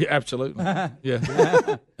 Yeah, absolutely.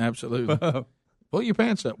 Yeah, absolutely. Pull your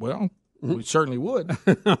pants up. Well, we certainly would.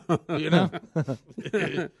 You know,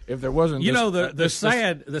 if there wasn't, You this, know the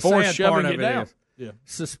sad force part shoving of it it down. is Yeah.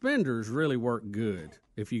 suspenders really work good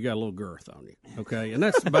if you got a little girth on you. Okay, and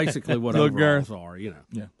that's basically what Little overalls girth. are. You know.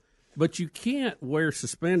 Yeah. But you can't wear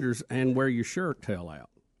suspenders and wear your shirt tail out.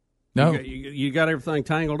 No. You got everything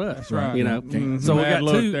tangled up. That's right. You know, Mhm. so we Bad got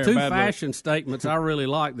look there, two bad look. fashion statements I really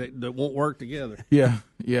like that won't work together. Yeah,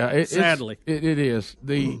 yeah. Sadly. it is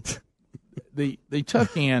the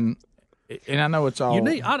tuck in, and I know it's all. You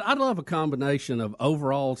need. I'd love a combination of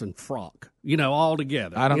overalls and frock. You know, all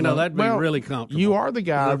together. I don't you know. That'd be Well, really comfortable. You are the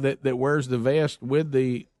guy that wears the vest with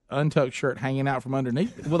the untucked shirt hanging out from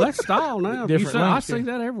underneath it. Well, that's style now. Different I lengths, see yeah.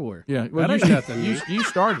 that everywhere. Yeah, well, that ain't nothing new. you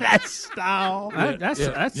started. That's style.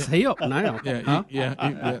 That's hip now. Yeah, Huh?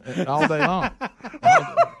 yeah, all day long.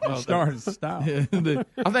 Started style.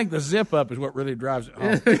 I think the zip up is what really drives it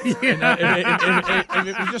home. You know, if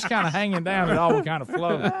it was just kind of hanging down, it all would kind of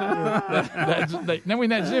flow. Then when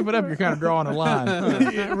that zip it up, you're kind of drawing a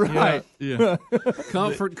line. Right. Yeah.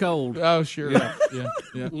 Comfort cold. Oh, sure. Yeah.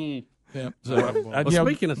 Yeah. So, Well,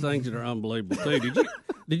 speaking of things that are unbelievable too,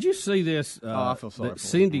 did you see this? I feel sorry that for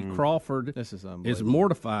Cindy Crawford This is is unbelievable.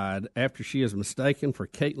 mortified after she is mistaken for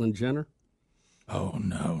Caitlyn Jenner. Oh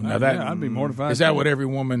no! Yeah, Now that I'd be mortified. Is that too. what every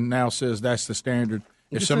woman now says? That's the standard.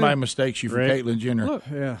 If Just somebody say- mistakes you for Rick, Caitlyn Jenner, Look,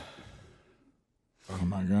 yeah. oh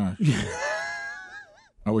my gosh!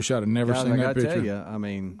 I wish I'd have never Guys, seen I that gotta picture. tell you, I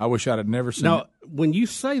mean, I wish I'd have never seen Now, it. when you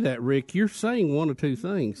say that, Rick, you're saying one of two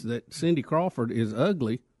things: that Cindy Crawford is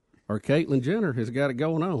ugly, or Caitlyn Jenner has got it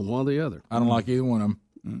going on. One or the other. I don't like either one of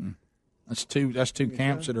them. That's two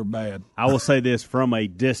camps that are bad. I will say this from a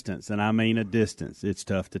distance, and I mean a distance. It's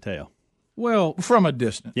tough to tell. Well, From a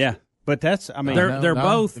distance. Yeah, but that's. I mean, they're no,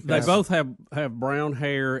 both because- they both have brown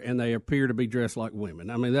hair and they appear to be dressed like women.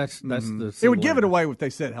 I mean that's the it would give it away if they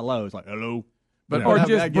said hello. It's like hello, But Or That'd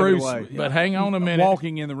just give it Bruce. away. But hang on a minute.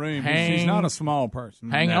 Walking in the room. He's not a small person.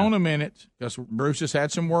 Hang on a minute, because Bruce has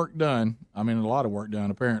had some work done. I mean, a lot of work done,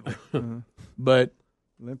 apparently. But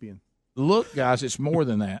Olympian. look, guys, it's more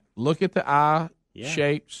than that. Look at the eye Yeah.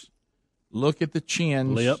 shapes. Look at the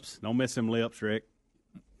chins. lips. Don't miss them lips, Rick.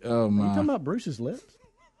 Oh, You my. talking about Bruce's lips?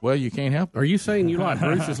 Well, you can't help it. Are you saying you like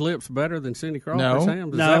Bruce's lips better than Cindy Crawford's? No. Sam?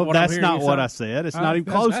 Is that No, what I'm that's hearing not you what say? I said. It's not even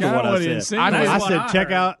That's close to kinda what what I he said. insinuated. I That's said what I check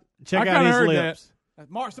heard. out I out his heard lips.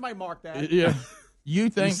 Mark, somebody mark that. Yeah. You He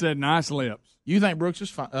think said nice lips. you think Brooks is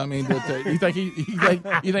fine? I mean, you think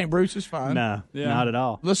you think Bruce is fine? No, Yeah. not at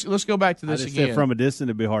all. Let's go back to I this just again. said from a distance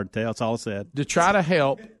it'd be hard to tell. That's all I said. To try to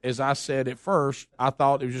help, as I said at first, I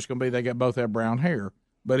thought it was just going to be they both have brown hair,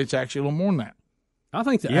 but it's actually a little more than that. I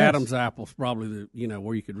think the Yes. Adam's apple's probably the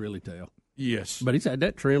where you could really tell. Yes, But he's had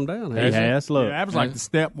that trimmed down. He hasn't he? has. Look, Yeah, that was like the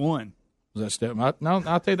step one. was that step? No,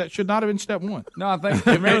 I'll tell you that should not have been step one. No, I think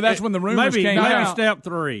remember that's when the rumors Maybe came maybe out. step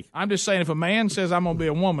 3. I'm just saying, if a man says I'm going to be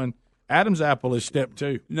a woman, Adam's apple is step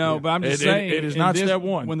 2. No, but I'm just It- saying it is in not this- step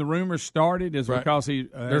 1. When the rumors started, is Right. because he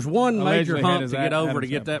There's one major allegedly had hump his to get over to Adam's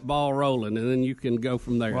get apple. that ball rolling, and then you can go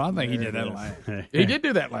from there. Well, I think he did that last. He did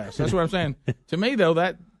do that last. That's what I'm saying. To me, though,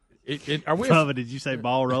 that are we? Bubba, did you say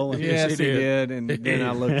ball rolling? Yes, he did. And He then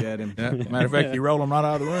I did. looked at him. Yeah, matter of fact, you roll him right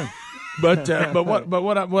out of the room.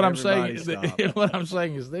 But what I'm saying is Everybody what I'm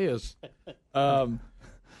saying is this: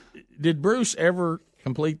 did Bruce ever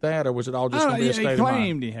complete that, or was it all just going to be a state he of mind?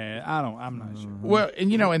 claimed he had. I'm not sure. Well,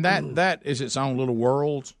 and that is its own little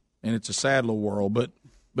world, and it's a sad little world.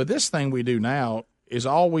 But this thing we do now is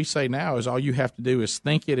all we say now is all you have to do is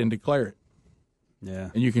think it and declare it. Yeah,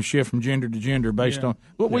 and you can shift from gender to gender based on.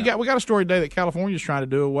 Well, we got a story today that California is trying to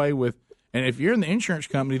do away with. And if you're in the insurance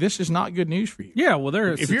company, this is not good news for you. Yeah, well, they're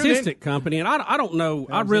a If you're statistic company, and I don't know.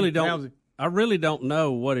 I really don't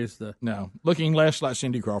know what is the looking less like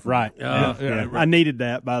Cindy Crawford. right. Yeah. I needed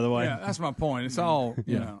that, by the way. Yeah, that's my point. It's all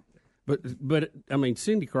you know. But I mean,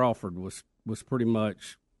 Cindy Crawford was pretty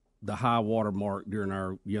much the high water mark during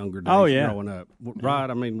our younger days growing up, right?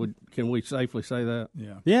 I mean, can we safely say that?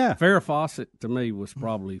 Yeah. Yeah. Farrah Fawcett to me was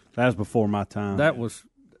probably That was before my time. that was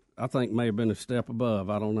I think may have been a step above.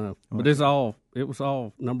 I don't know, but it was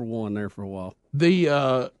all number one there for a while.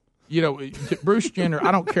 The Bruce Jenner.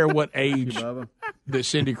 I don't care what age that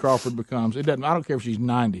Cindy Crawford becomes. It doesn't. I don't care if she's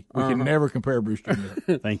 90. We can never compare Bruce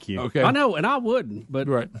Jenner. Thank you. Okay, I know, and I wouldn't, but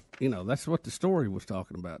right. That's what the story was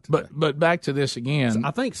talking about today. But back to this again.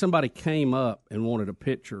 I think somebody came up and wanted a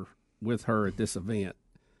picture with her at this event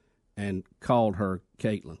and called her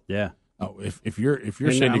Caitlin. Yeah. Oh, if you're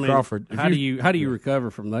Cindy Crawford, how do you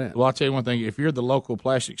recover from that? Well, I'll tell you one thing. If you're the local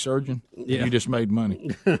plastic surgeon, you just made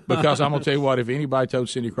money. Because I'm gonna tell you what, if anybody told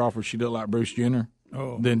Cindy Crawford she looked like Bruce Jenner,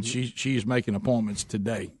 then she's making appointments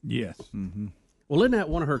today. Yes. Mm-hmm. Well, isn't that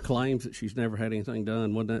one of her claims that she's never had anything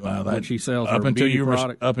done? Wasn't that when she sells up her until beauty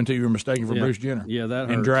product? Up until you were mistaken for Bruce Jenner. Yeah, that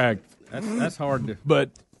hurts. And drag. That's hard to.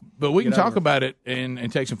 But we can talk about it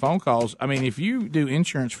and take some phone calls. I mean, if you do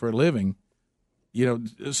insurance for a living,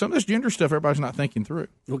 some of this gender stuff everybody's not thinking through.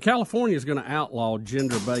 Well, California is going to outlaw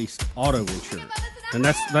gender-based auto insurance, and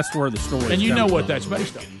that's where the story. And is you know what from. that's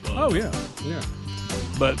based on. Oh yeah.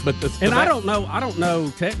 But I don't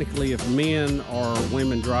know technically if men or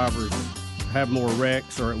women drivers have more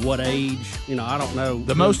wrecks or at what age. I don't know.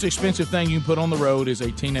 The most expensive thing you can put on the road is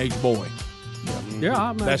a teenage boy. Yeah,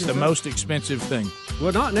 I imagine that's the so. most expensive thing.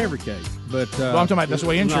 Well, not in every case, but well, I'm talking about that's the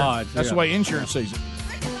way insurance. That's the way insurance sees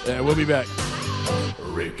it. We'll be back.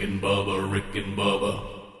 Rick and Bubba, Rick and Bubba.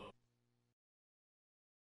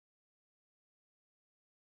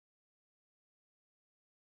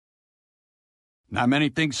 Not many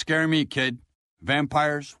things scare me, kid.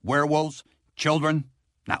 Vampires, werewolves, children,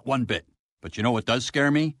 not one bit. But you know what does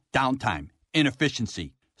scare me? Downtime,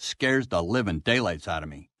 inefficiency, scares the living daylights out of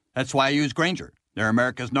me. That's why I use Grainger. They're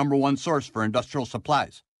America's #1 source for industrial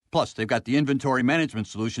supplies. Plus, they've got the inventory management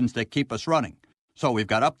solutions that keep us running. So we've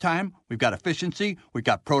got uptime, we've got efficiency, we've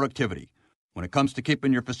got productivity. When it comes to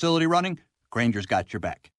keeping your facility running, Grainger's got your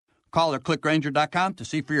back. Call or click Grainger.com to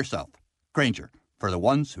see for yourself. Grainger, for the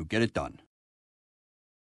ones who get it done.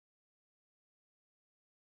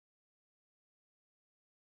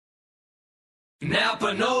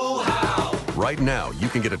 Napa know-how. Right now, you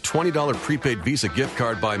can get a $20 prepaid Visa gift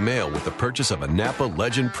card by mail with the purchase of a Napa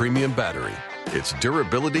Legend Premium Battery. Its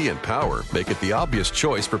durability and power make it the obvious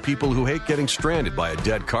choice for people who hate getting stranded by a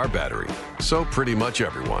dead car battery. So pretty much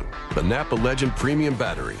everyone. The Napa Legend Premium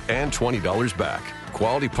Battery and $20 back.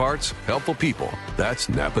 Quality parts, helpful people. That's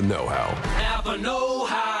Napa know-how. Napa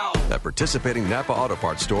know-how. At participating Napa Auto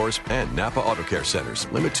Parts stores and Napa Auto Care Centers.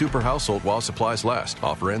 Limit 2 per household while supplies last.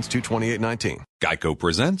 Offer ends 2/28/19. Geico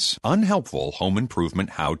presents Unhelpful Home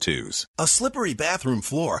Improvement How-Tos. A slippery bathroom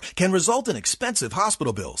floor can result in expensive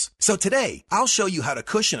hospital bills. So today, I'll show you how to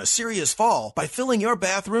cushion a serious fall by filling your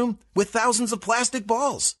bathroom with thousands of plastic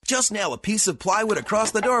balls. Just nail a piece of plywood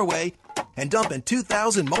across the doorway and dump in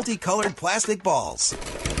 2,000 multicolored plastic balls.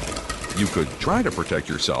 You could try to protect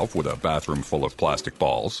yourself with a bathroom full of plastic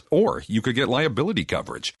balls, or you could get liability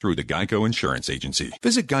coverage through the Geico Insurance Agency.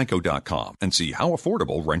 Visit geico.com and see how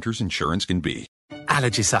affordable renter's insurance can be.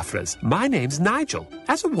 Allergy sufferers, my name's Nigel.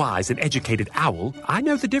 As a wise and educated owl, I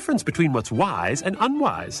know the difference between what's wise and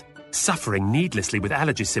unwise. Suffering needlessly with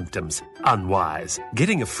allergy symptoms, unwise.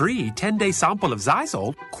 Getting a free 10-day sample of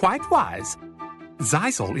Zysol, quite wise.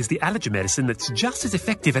 Zysol is the allergy medicine that's just as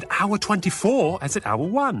effective at hour 24 as at hour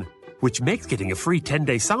 1, which makes getting a free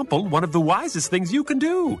 10-day sample one of the wisest things you can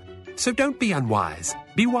do. So don't be unwise.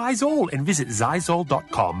 Be wise all and visit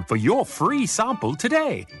Zysol.com for your free sample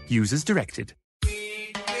today. Use as directed.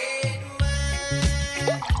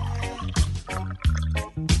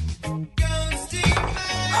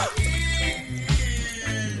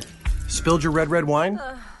 Spilled your red wine?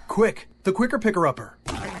 Quick, the Quicker Picker-Upper.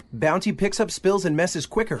 Bounty picks up spills and messes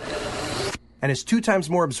quicker. And is 2 times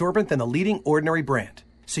more absorbent than the leading Ordinary brand.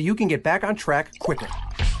 So you can get back on track quicker.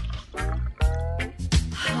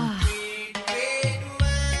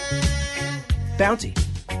 Bounty,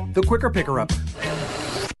 the Quicker Picker-Upper.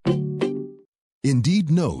 Indeed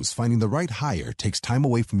knows finding the right hire takes time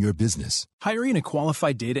away from your business. Hiring a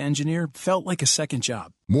qualified data engineer felt like a second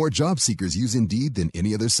job. More job seekers use Indeed than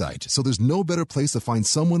any other site, so there's no better place to find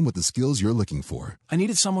someone with the skills you're looking for. I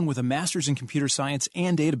needed someone with a master's in computer science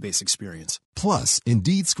and database experience. Plus,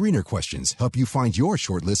 Indeed screener questions help you find your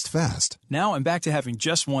shortlist fast. Now I'm back to having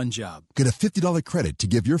just one job. Get a $50 credit to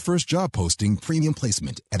give your first job posting premium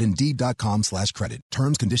placement at Indeed.com/credit.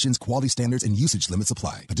 Terms, conditions, quality standards, and usage limits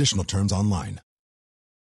apply. Additional terms online.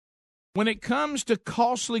 When it comes to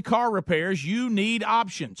costly car repairs, you need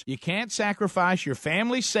options. You can't sacrifice your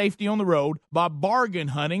family's safety on the road by bargain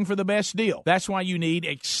hunting for the best deal. That's why you need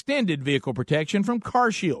extended vehicle protection from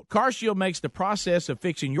CarShield. CarShield makes the process of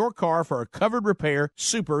fixing your car for a covered repair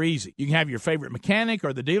super easy. You can have your favorite mechanic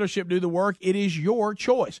or the dealership do the work. It is your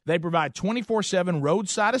choice. They provide 24/7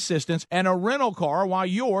 roadside assistance and a rental car while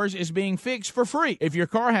yours is being fixed for free. If your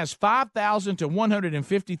car has 5,000 to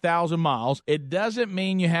 150,000 miles, it doesn't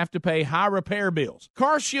mean you have to pay high repair bills.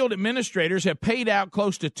 CarShield administrators have paid out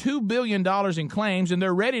close to $2 billion in claims, and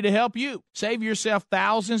they're ready to help you. Save yourself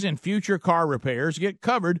thousands in future car repairs. Get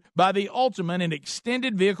covered by the ultimate in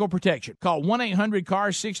extended vehicle protection. Call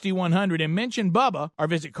 1-800-CAR-6100 and mention Bubba, or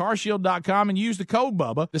visit carshield.com and use the code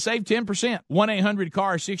Bubba to save 10%.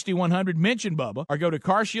 1-800-CAR-6100, mention Bubba, or go to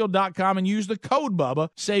carshield.com and use the code Bubba,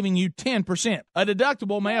 saving you 10%. A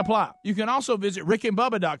deductible may apply. You can also visit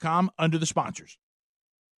rickandbubba.com under the sponsors.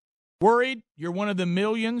 Worried you're one of the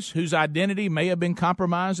millions whose identity may have been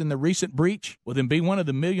compromised in the recent breach? Well, then be one of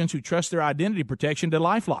the millions who trust their identity protection to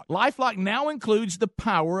LifeLock. LifeLock now includes the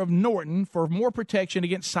power of Norton for more protection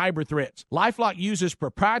against cyber threats. LifeLock uses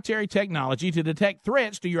proprietary technology to detect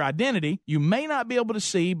threats to your identity you may not be able to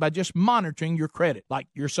see by just monitoring your credit, like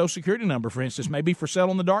your Social Security number, for instance, may be for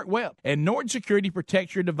sale on the dark web. And Norton Security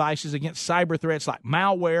protects your devices against cyber threats like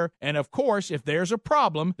malware. And, of course, if there's a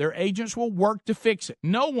problem, their agents will work to fix it.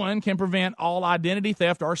 No one can prevent all identity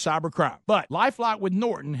theft or cybercrime. But LifeLock with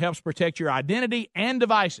Norton helps protect your identity and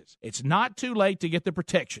devices. It's not too late to get the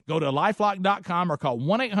protection. Go to LifeLock.com or call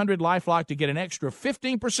 1-800-LifeLock to get an extra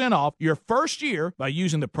 15% off your first year by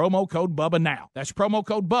using the promo code Bubba now. That's promo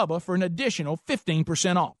code Bubba for an additional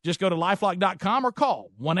 15% off. Just go to LifeLock.com or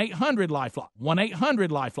call 1-800-LifeLock.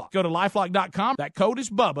 1-800-LifeLock. Go to LifeLock.com. That code is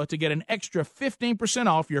Bubba to get an extra 15%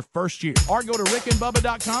 off your first year. Or go to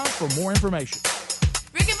RickandBubba.com for more information.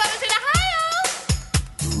 Rick and Bubba's in Ohio!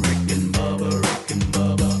 Rick and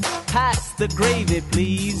Bubba. Pass the gravy,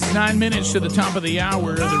 please. 9 minutes to the top of the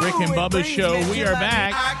hour of the Rick and Bubba Show. We are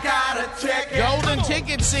back. Golden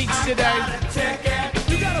ticket seats today.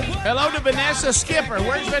 Hello to Vanessa Skipper.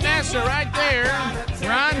 Where's Vanessa? Right there.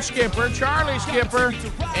 Ron Skipper, Charlie Skipper,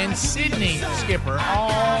 and Sydney Skipper,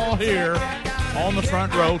 all here on the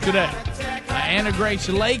front row today. Anna Grace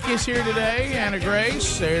Lake is here today. Anna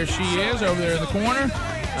Grace, there she is over there in the corner.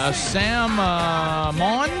 Sam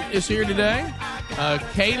Mon is here today.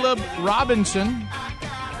 Caleb Robinson.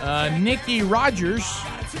 Nikki Rogers.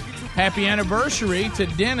 Happy anniversary to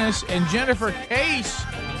Dennis and Jennifer Case.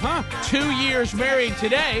 2 years married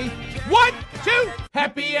today. 1, 2.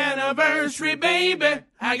 Happy anniversary, baby.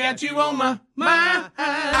 I got you on my mind.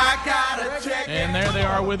 I gotta check. And there they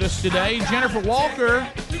are with us today. Jennifer Walker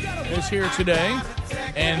is here today.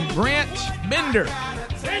 And Brent Bender.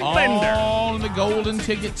 All in the golden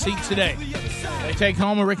ticket seats today. They take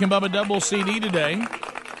home a Rick and Bubba double CD today.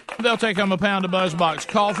 They'll take home a pound of BuzzBox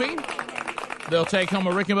coffee. They'll take home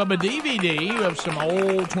a Rick and Bubba DVD of some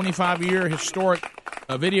old 25-year historic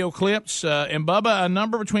video clips. And Bubba, a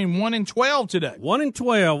number between 1 and 12 today. 1 and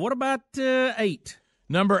 12. What about 8?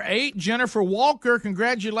 Number 8, Jennifer Walker.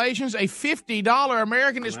 Congratulations. A $50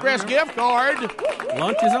 American Express gift card.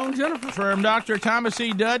 Lunch is on Jennifer. From Dr. Thomas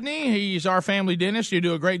E. Dudney. He's our family dentist. He'll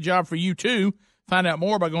do a great job for you, too. Find out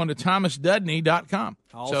more by going to thomasdudney.com.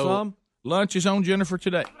 Awesome. So, lunch is on Jennifer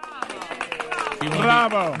today. If you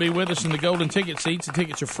want to be with us in the golden ticket seats, the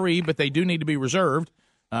tickets are free, but they do need to be reserved.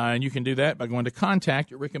 And you can do that by going to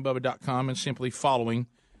contact@rickandbubba.com and simply following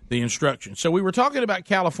the instructions. So we were talking about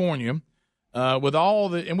California with all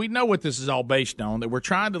the, and we know what this is all based on, that we're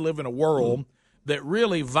trying to live in a world that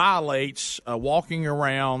really violates walking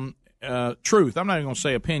around truth. I'm not even going to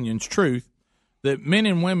say opinions, truth, that men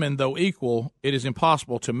and women, though equal, it is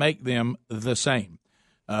impossible to make them the same.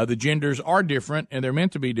 The genders are different, and they're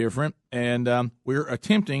meant to be different, and we're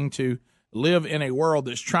attempting to live in a world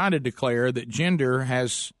that's trying to declare that gender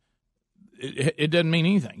has it doesn't mean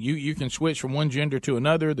anything. You can switch from one gender to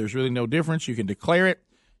another. There's really no difference. You can declare it.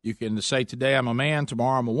 You can say today I'm a man,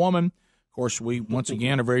 tomorrow I'm a woman. Of course, we once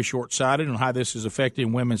again are very short-sighted on how this is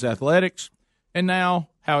affecting women's athletics, and now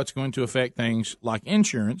how it's going to affect things like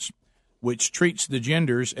insurance, which treats the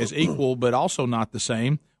genders as equal but also not the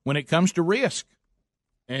same when it comes to risk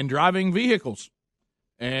and driving vehicles.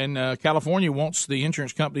 And California wants the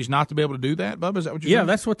insurance companies not to be able to do that. Bubba, is that what you're saying? Yeah,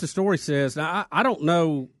 that's what the story says. Now, I don't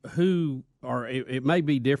know who, or it may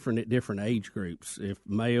be different at different age groups, if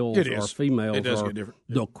males or females are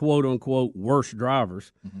the quote-unquote worst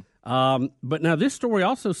drivers. Mm-hmm. But now this story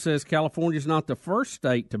also says California is not the first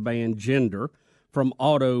state to ban gender from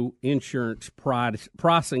auto insurance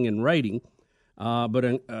pricing and rating.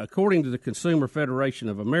 But according to the Consumer Federation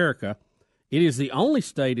of America, it is the only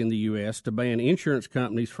state in the U.S. to ban insurance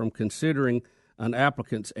companies from considering an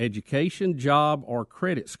applicant's education, job, or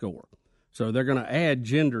credit score. So they're going to add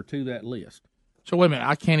gender to that list. So wait a minute,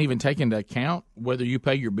 I can't even take into account whether you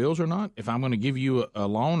pay your bills or not if I'm going to give you a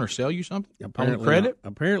loan or sell you something on credit?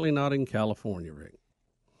 Apparently not in California, Rick.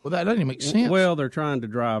 Well, that doesn't make sense. Well, they're trying to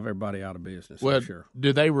drive everybody out of business, well, for sure.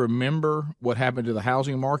 Do they remember what happened to the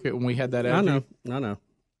housing market when we had that attitude? I know.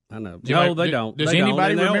 No, they don't. Does they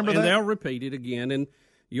anybody don't. remember that? And they'll repeat it again, and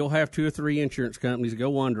you'll have 2 or 3 insurance companies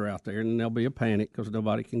go under out there, and then there'll be a panic because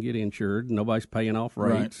nobody can get insured, and nobody's paying off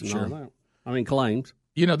rates and all that. I mean, claims.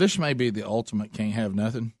 You know, this may be the ultimate can't have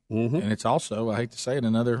nothing, and it's also, I hate to say it,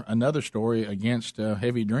 another story against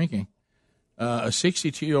heavy drinking. A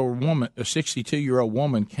 62-year-old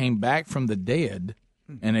woman came back from the dead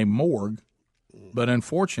in a morgue, but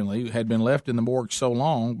unfortunately had been left in the morgue so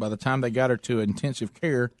long, by the time they got her to intensive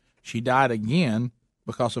care, she died again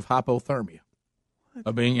because of hypothermia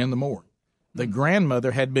of being in the morgue. The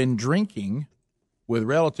grandmother had been drinking with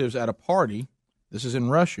relatives at a party. This is in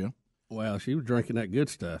Russia. Well, she was drinking that good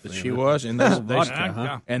stuff. She was, and they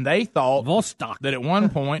thought that at one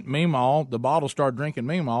point, Meemaw, the bottle started drinking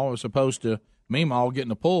Meemaw, as opposed to Meemaw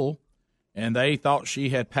getting a pull, and they thought she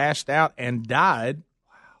had passed out and died,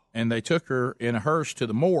 and they took her in a hearse to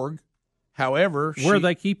the morgue. However, where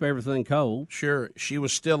they keep everything cold. Sure, she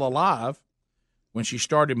was still alive. When she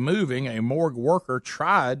started moving, a morgue worker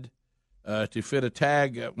tried to fit a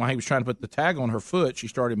tag. When he was trying to put the tag on her foot, she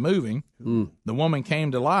started moving. The woman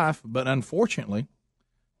came to life, but unfortunately,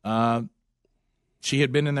 she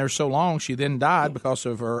had been in there so long, she then died because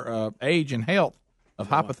of her age and health of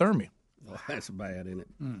hypothermia. Well, that's bad, isn't it?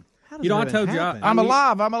 I told you, I'm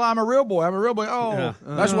alive. I'm a real boy. Oh,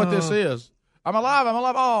 that's what this is. I'm alive.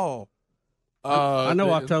 Oh. I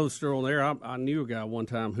know I've told the story on there. I knew a guy one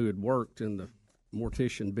time who had worked in the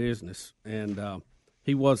mortician business, and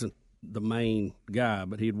he wasn't the main guy,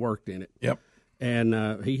 but he had worked in it. Yep.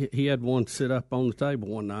 And he had one sit up on the table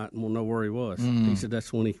one night and we'll know where he was. He said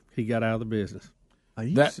that's when he got out of the business.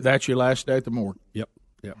 That's your last day at the morgue. Yep.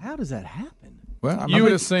 How does that happen? Well, you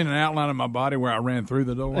would have seen an outline of my body where I ran through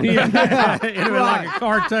the door. It'd be like a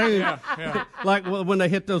cartoon. Like when they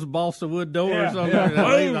hit those balsa wood doors on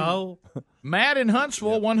the hole. Matt in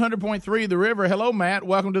Huntsville, 100.3 The River. Hello, Matt.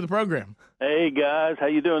 Welcome to the program. Hey, guys. How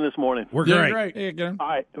you doing this morning? We're great. Hey, all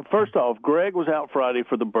right. First off, Greg was out Friday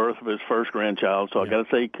for the birth of his first grandchild, so I got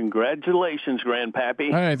to say congratulations, Grandpappy.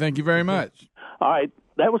 Hey, thank you very much. All right.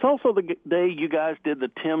 That was also the day you guys did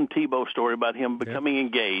the Tim Tebow story about him becoming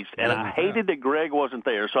engaged, and I hated that Greg wasn't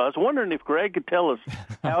there. So I was wondering if Greg could tell us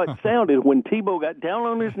how it sounded when Tebow got down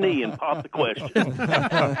on his knee and popped the question.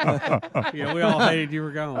 Yeah, we all hated you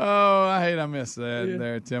were gone. Oh, I missed that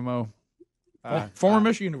there, Timo. Former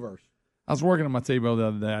Miss Universe. I was working on my Tebow the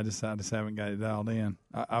other day. I just haven't got it dialed in.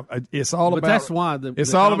 It's all about. That's why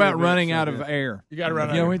it's all about running out of air. You got to run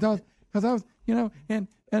out. Because I was, and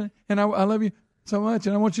I love you so much,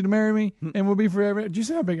 and I want you to marry me, and we'll be forever. Did you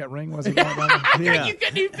see how big that ring was? Yeah. You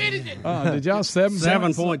couldn't even finish it. Did y'all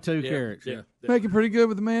 7.2 carats? Yeah. Making pretty good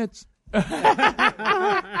with the Mets.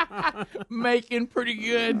 Making pretty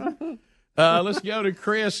good. Let's go to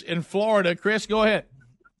Chris in Florida. Chris, go ahead.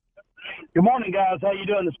 Good morning, guys. How you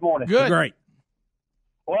doing this morning? Good. Great.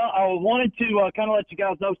 Well, I wanted to kind of let you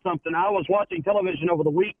guys know something. I was watching television over the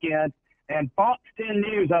weekend, and Fox 10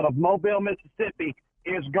 News out of Mobile, Mississippi,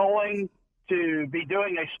 is going to be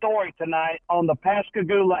doing a story tonight on the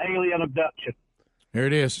Pascagoula alien abduction. Here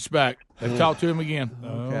it is. It's back. They've talked to him again.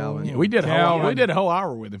 Calvin. Yeah, we did a whole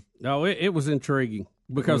hour with him. No, it was intriguing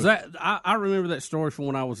because I remember that story from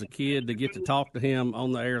when I was a kid. To get to talk to him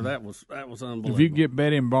on the air, that was unbelievable. If you get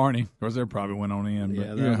Betty and Barney, of course, they probably went on in.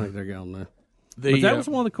 But, I think they're going there. But that was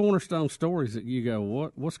one of the cornerstone stories that you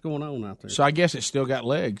go, what's going on out there? So I guess it still got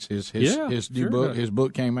legs. His new book, his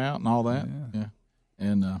book came out and all that. Yeah.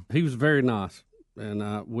 And he was very nice,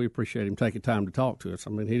 and we appreciate him taking time to talk to us. I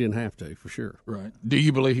mean, he didn't have to, for sure. Right. Do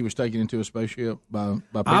you believe he was taken into a spaceship by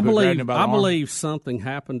people I who grabbed him by the arm? believe something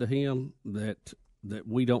happened to him that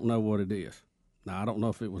we don't know what it is. Now, I don't know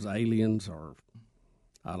if it was aliens or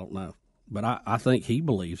I don't know. But I think he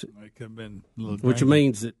believes it. It could have been a little which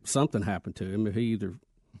means that something happened to him. If he either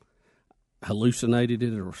hallucinated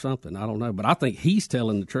it or something, I don't know. But I think he's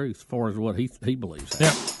telling the truth as far as what he believes.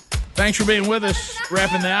 Yeah. Thanks for being with us.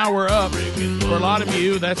 Wrapping the hour up. For a lot of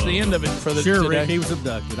you, that's the end of it for the Sure, today. Rick, he was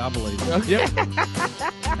abducted. I believe it. Yep.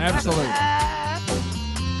 Absolutely.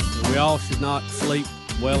 We all should not sleep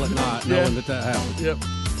well at night knowing that happened. Yep.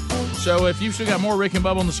 So if you've still got more Rick and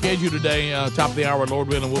Bubba on the schedule today, top of the hour, Lord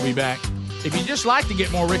willing, we'll be back. If you just like to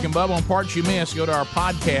get more Rick and Bubba on Parts You Miss, go to our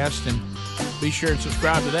podcast and be sure and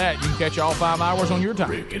subscribe to that. You can catch all 5 hours on your time.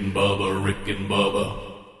 Rick and Bubba, Rick and Bubba.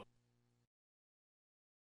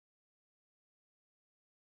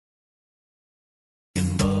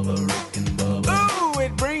 Ooh,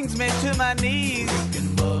 it brings me to my knees.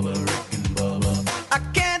 I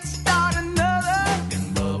can't start another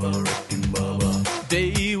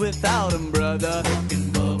day without him, brother. Ooh,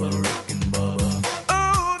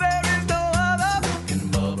 there is no other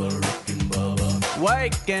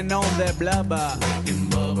waking on that blubber.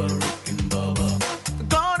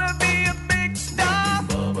 Gonna be a big star.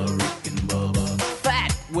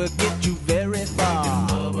 Fat will get you very far.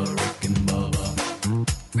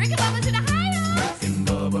 Rick and Bubba's in the house.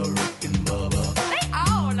 They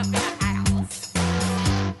all up in the house.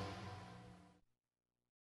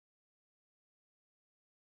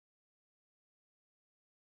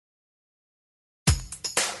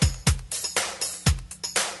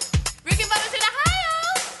 Rick and Bubba's in the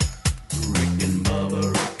house.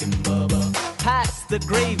 Pass the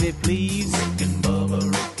gravy, please.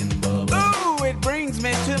 Ooh, it brings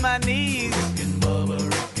me to my knees.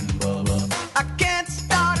 I can't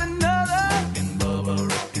start another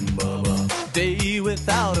day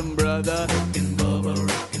without him, brother.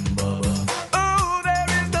 Ooh, there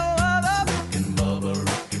is no other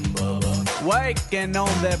waking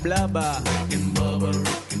on that blubber.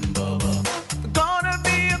 Gonna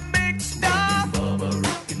be a big star.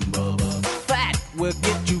 Fat will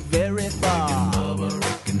get you very far.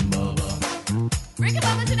 Rick and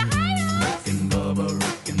Bubba's in the house.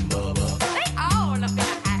 They all up in the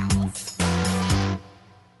house.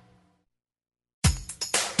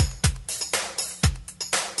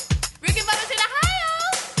 Rick and Bubba's in the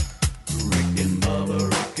house.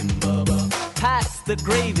 Pass the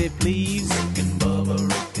gravy, please.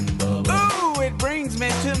 Ooh, it brings me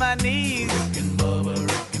to my knees.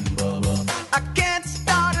 I can't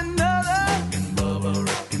start another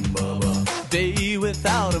day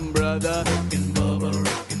without him, brother.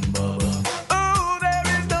 Ooh, there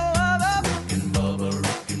is no other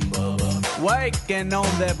waking on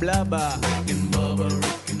that blubber.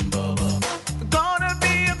 Gonna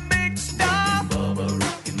be a big star.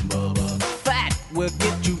 Fat will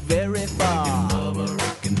get you very far.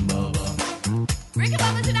 Rick and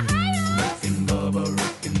Bubba's in the house.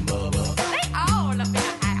 They all up in the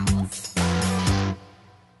house.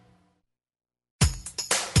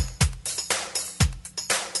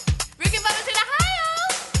 Rick and Bubba's in the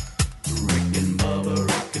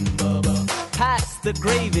house. Pass the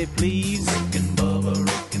gravy, please.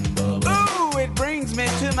 Ooh, it brings me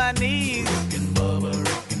to my knees.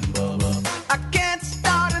 I can't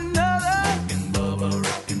start another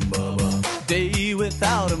day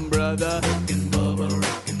without him, brother.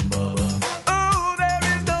 Ooh, there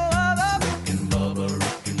is no other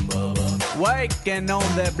waking on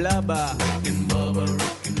that blubber.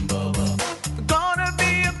 Gonna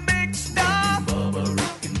be a big star.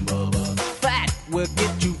 Fat will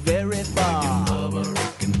get you very far.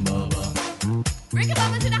 Rick and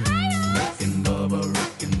Bubba's in the house.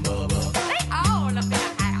 They all up in the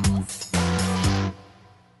house.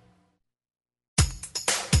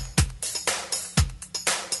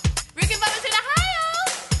 Rick and Bubba's in the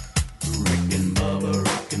house.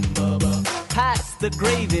 Pass the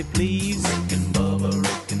gravy, please.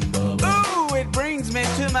 Ooh, it brings me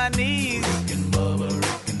to my knees.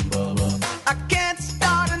 I can't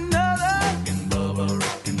start another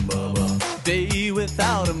day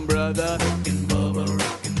without him, brother.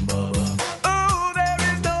 Ooh, there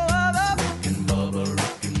is no other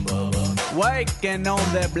waking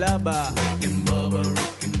on that blubber.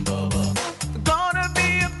 Gonna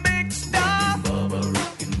be a big star.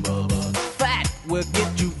 Fat will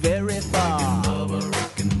get you very far.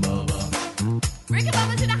 Rick and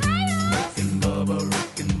Bubba's in the house.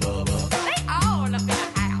 They all up in the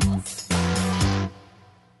house.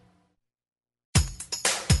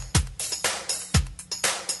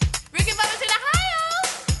 Rick and Bubba's in the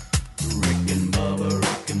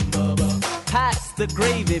house. Pass the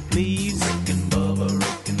gravy, please.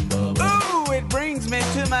 Ooh, it brings me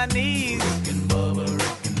to my knees.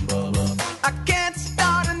 I can't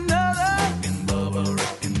start another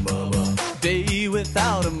day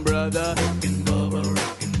without him, brother.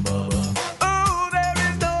 Ooh, there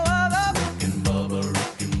is no other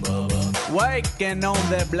waking on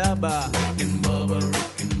that blubber.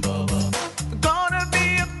 Gonna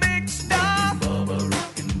be a big star.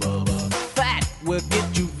 Fat will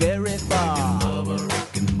get you very far.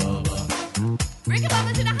 Rick and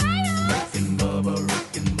Bubba's in the house.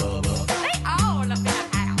 They all up in the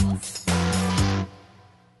house.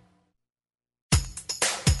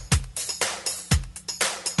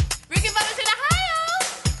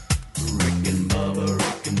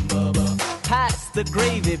 the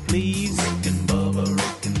gravy, please. Rick and Bubba,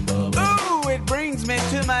 Rick and Bubba. Ooh, it brings me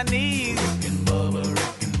to my knees. Rick and Bubba,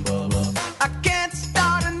 Rick and Bubba. I can't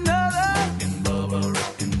start another. Rick and Bubba,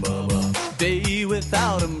 Rick and Bubba. Day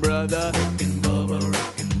without 'em, brother. Rick and Bubba,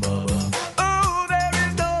 Rick and Bubba. Ooh, there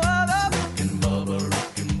is no other. Rick and Bubba,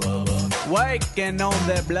 Rick and Bubba. Waking on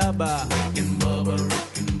their blubber. Rick and Bubba,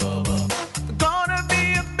 Rick and Bubba. Gonna be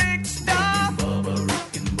a big star. Rick and Bubba,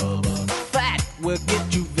 Rick and Bubba. Fat will get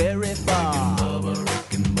you very far. Rick and Bubba,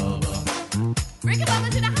 Rick and Bubba. Rick and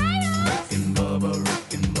Bubba's in the house. Rick and Bubba,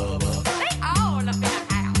 Rick and Bubba. They all up in the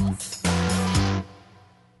house.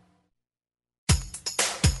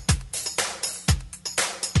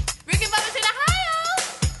 Rick and Bubba's in the house.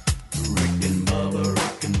 Rick and Bubba,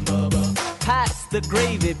 Rick and Bubba. Pass the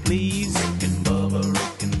gravy, please. Rick and Bubba,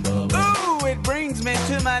 Rick and Bubba. Ooh, it brings me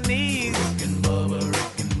to my knees. Rick and Bubba, Rick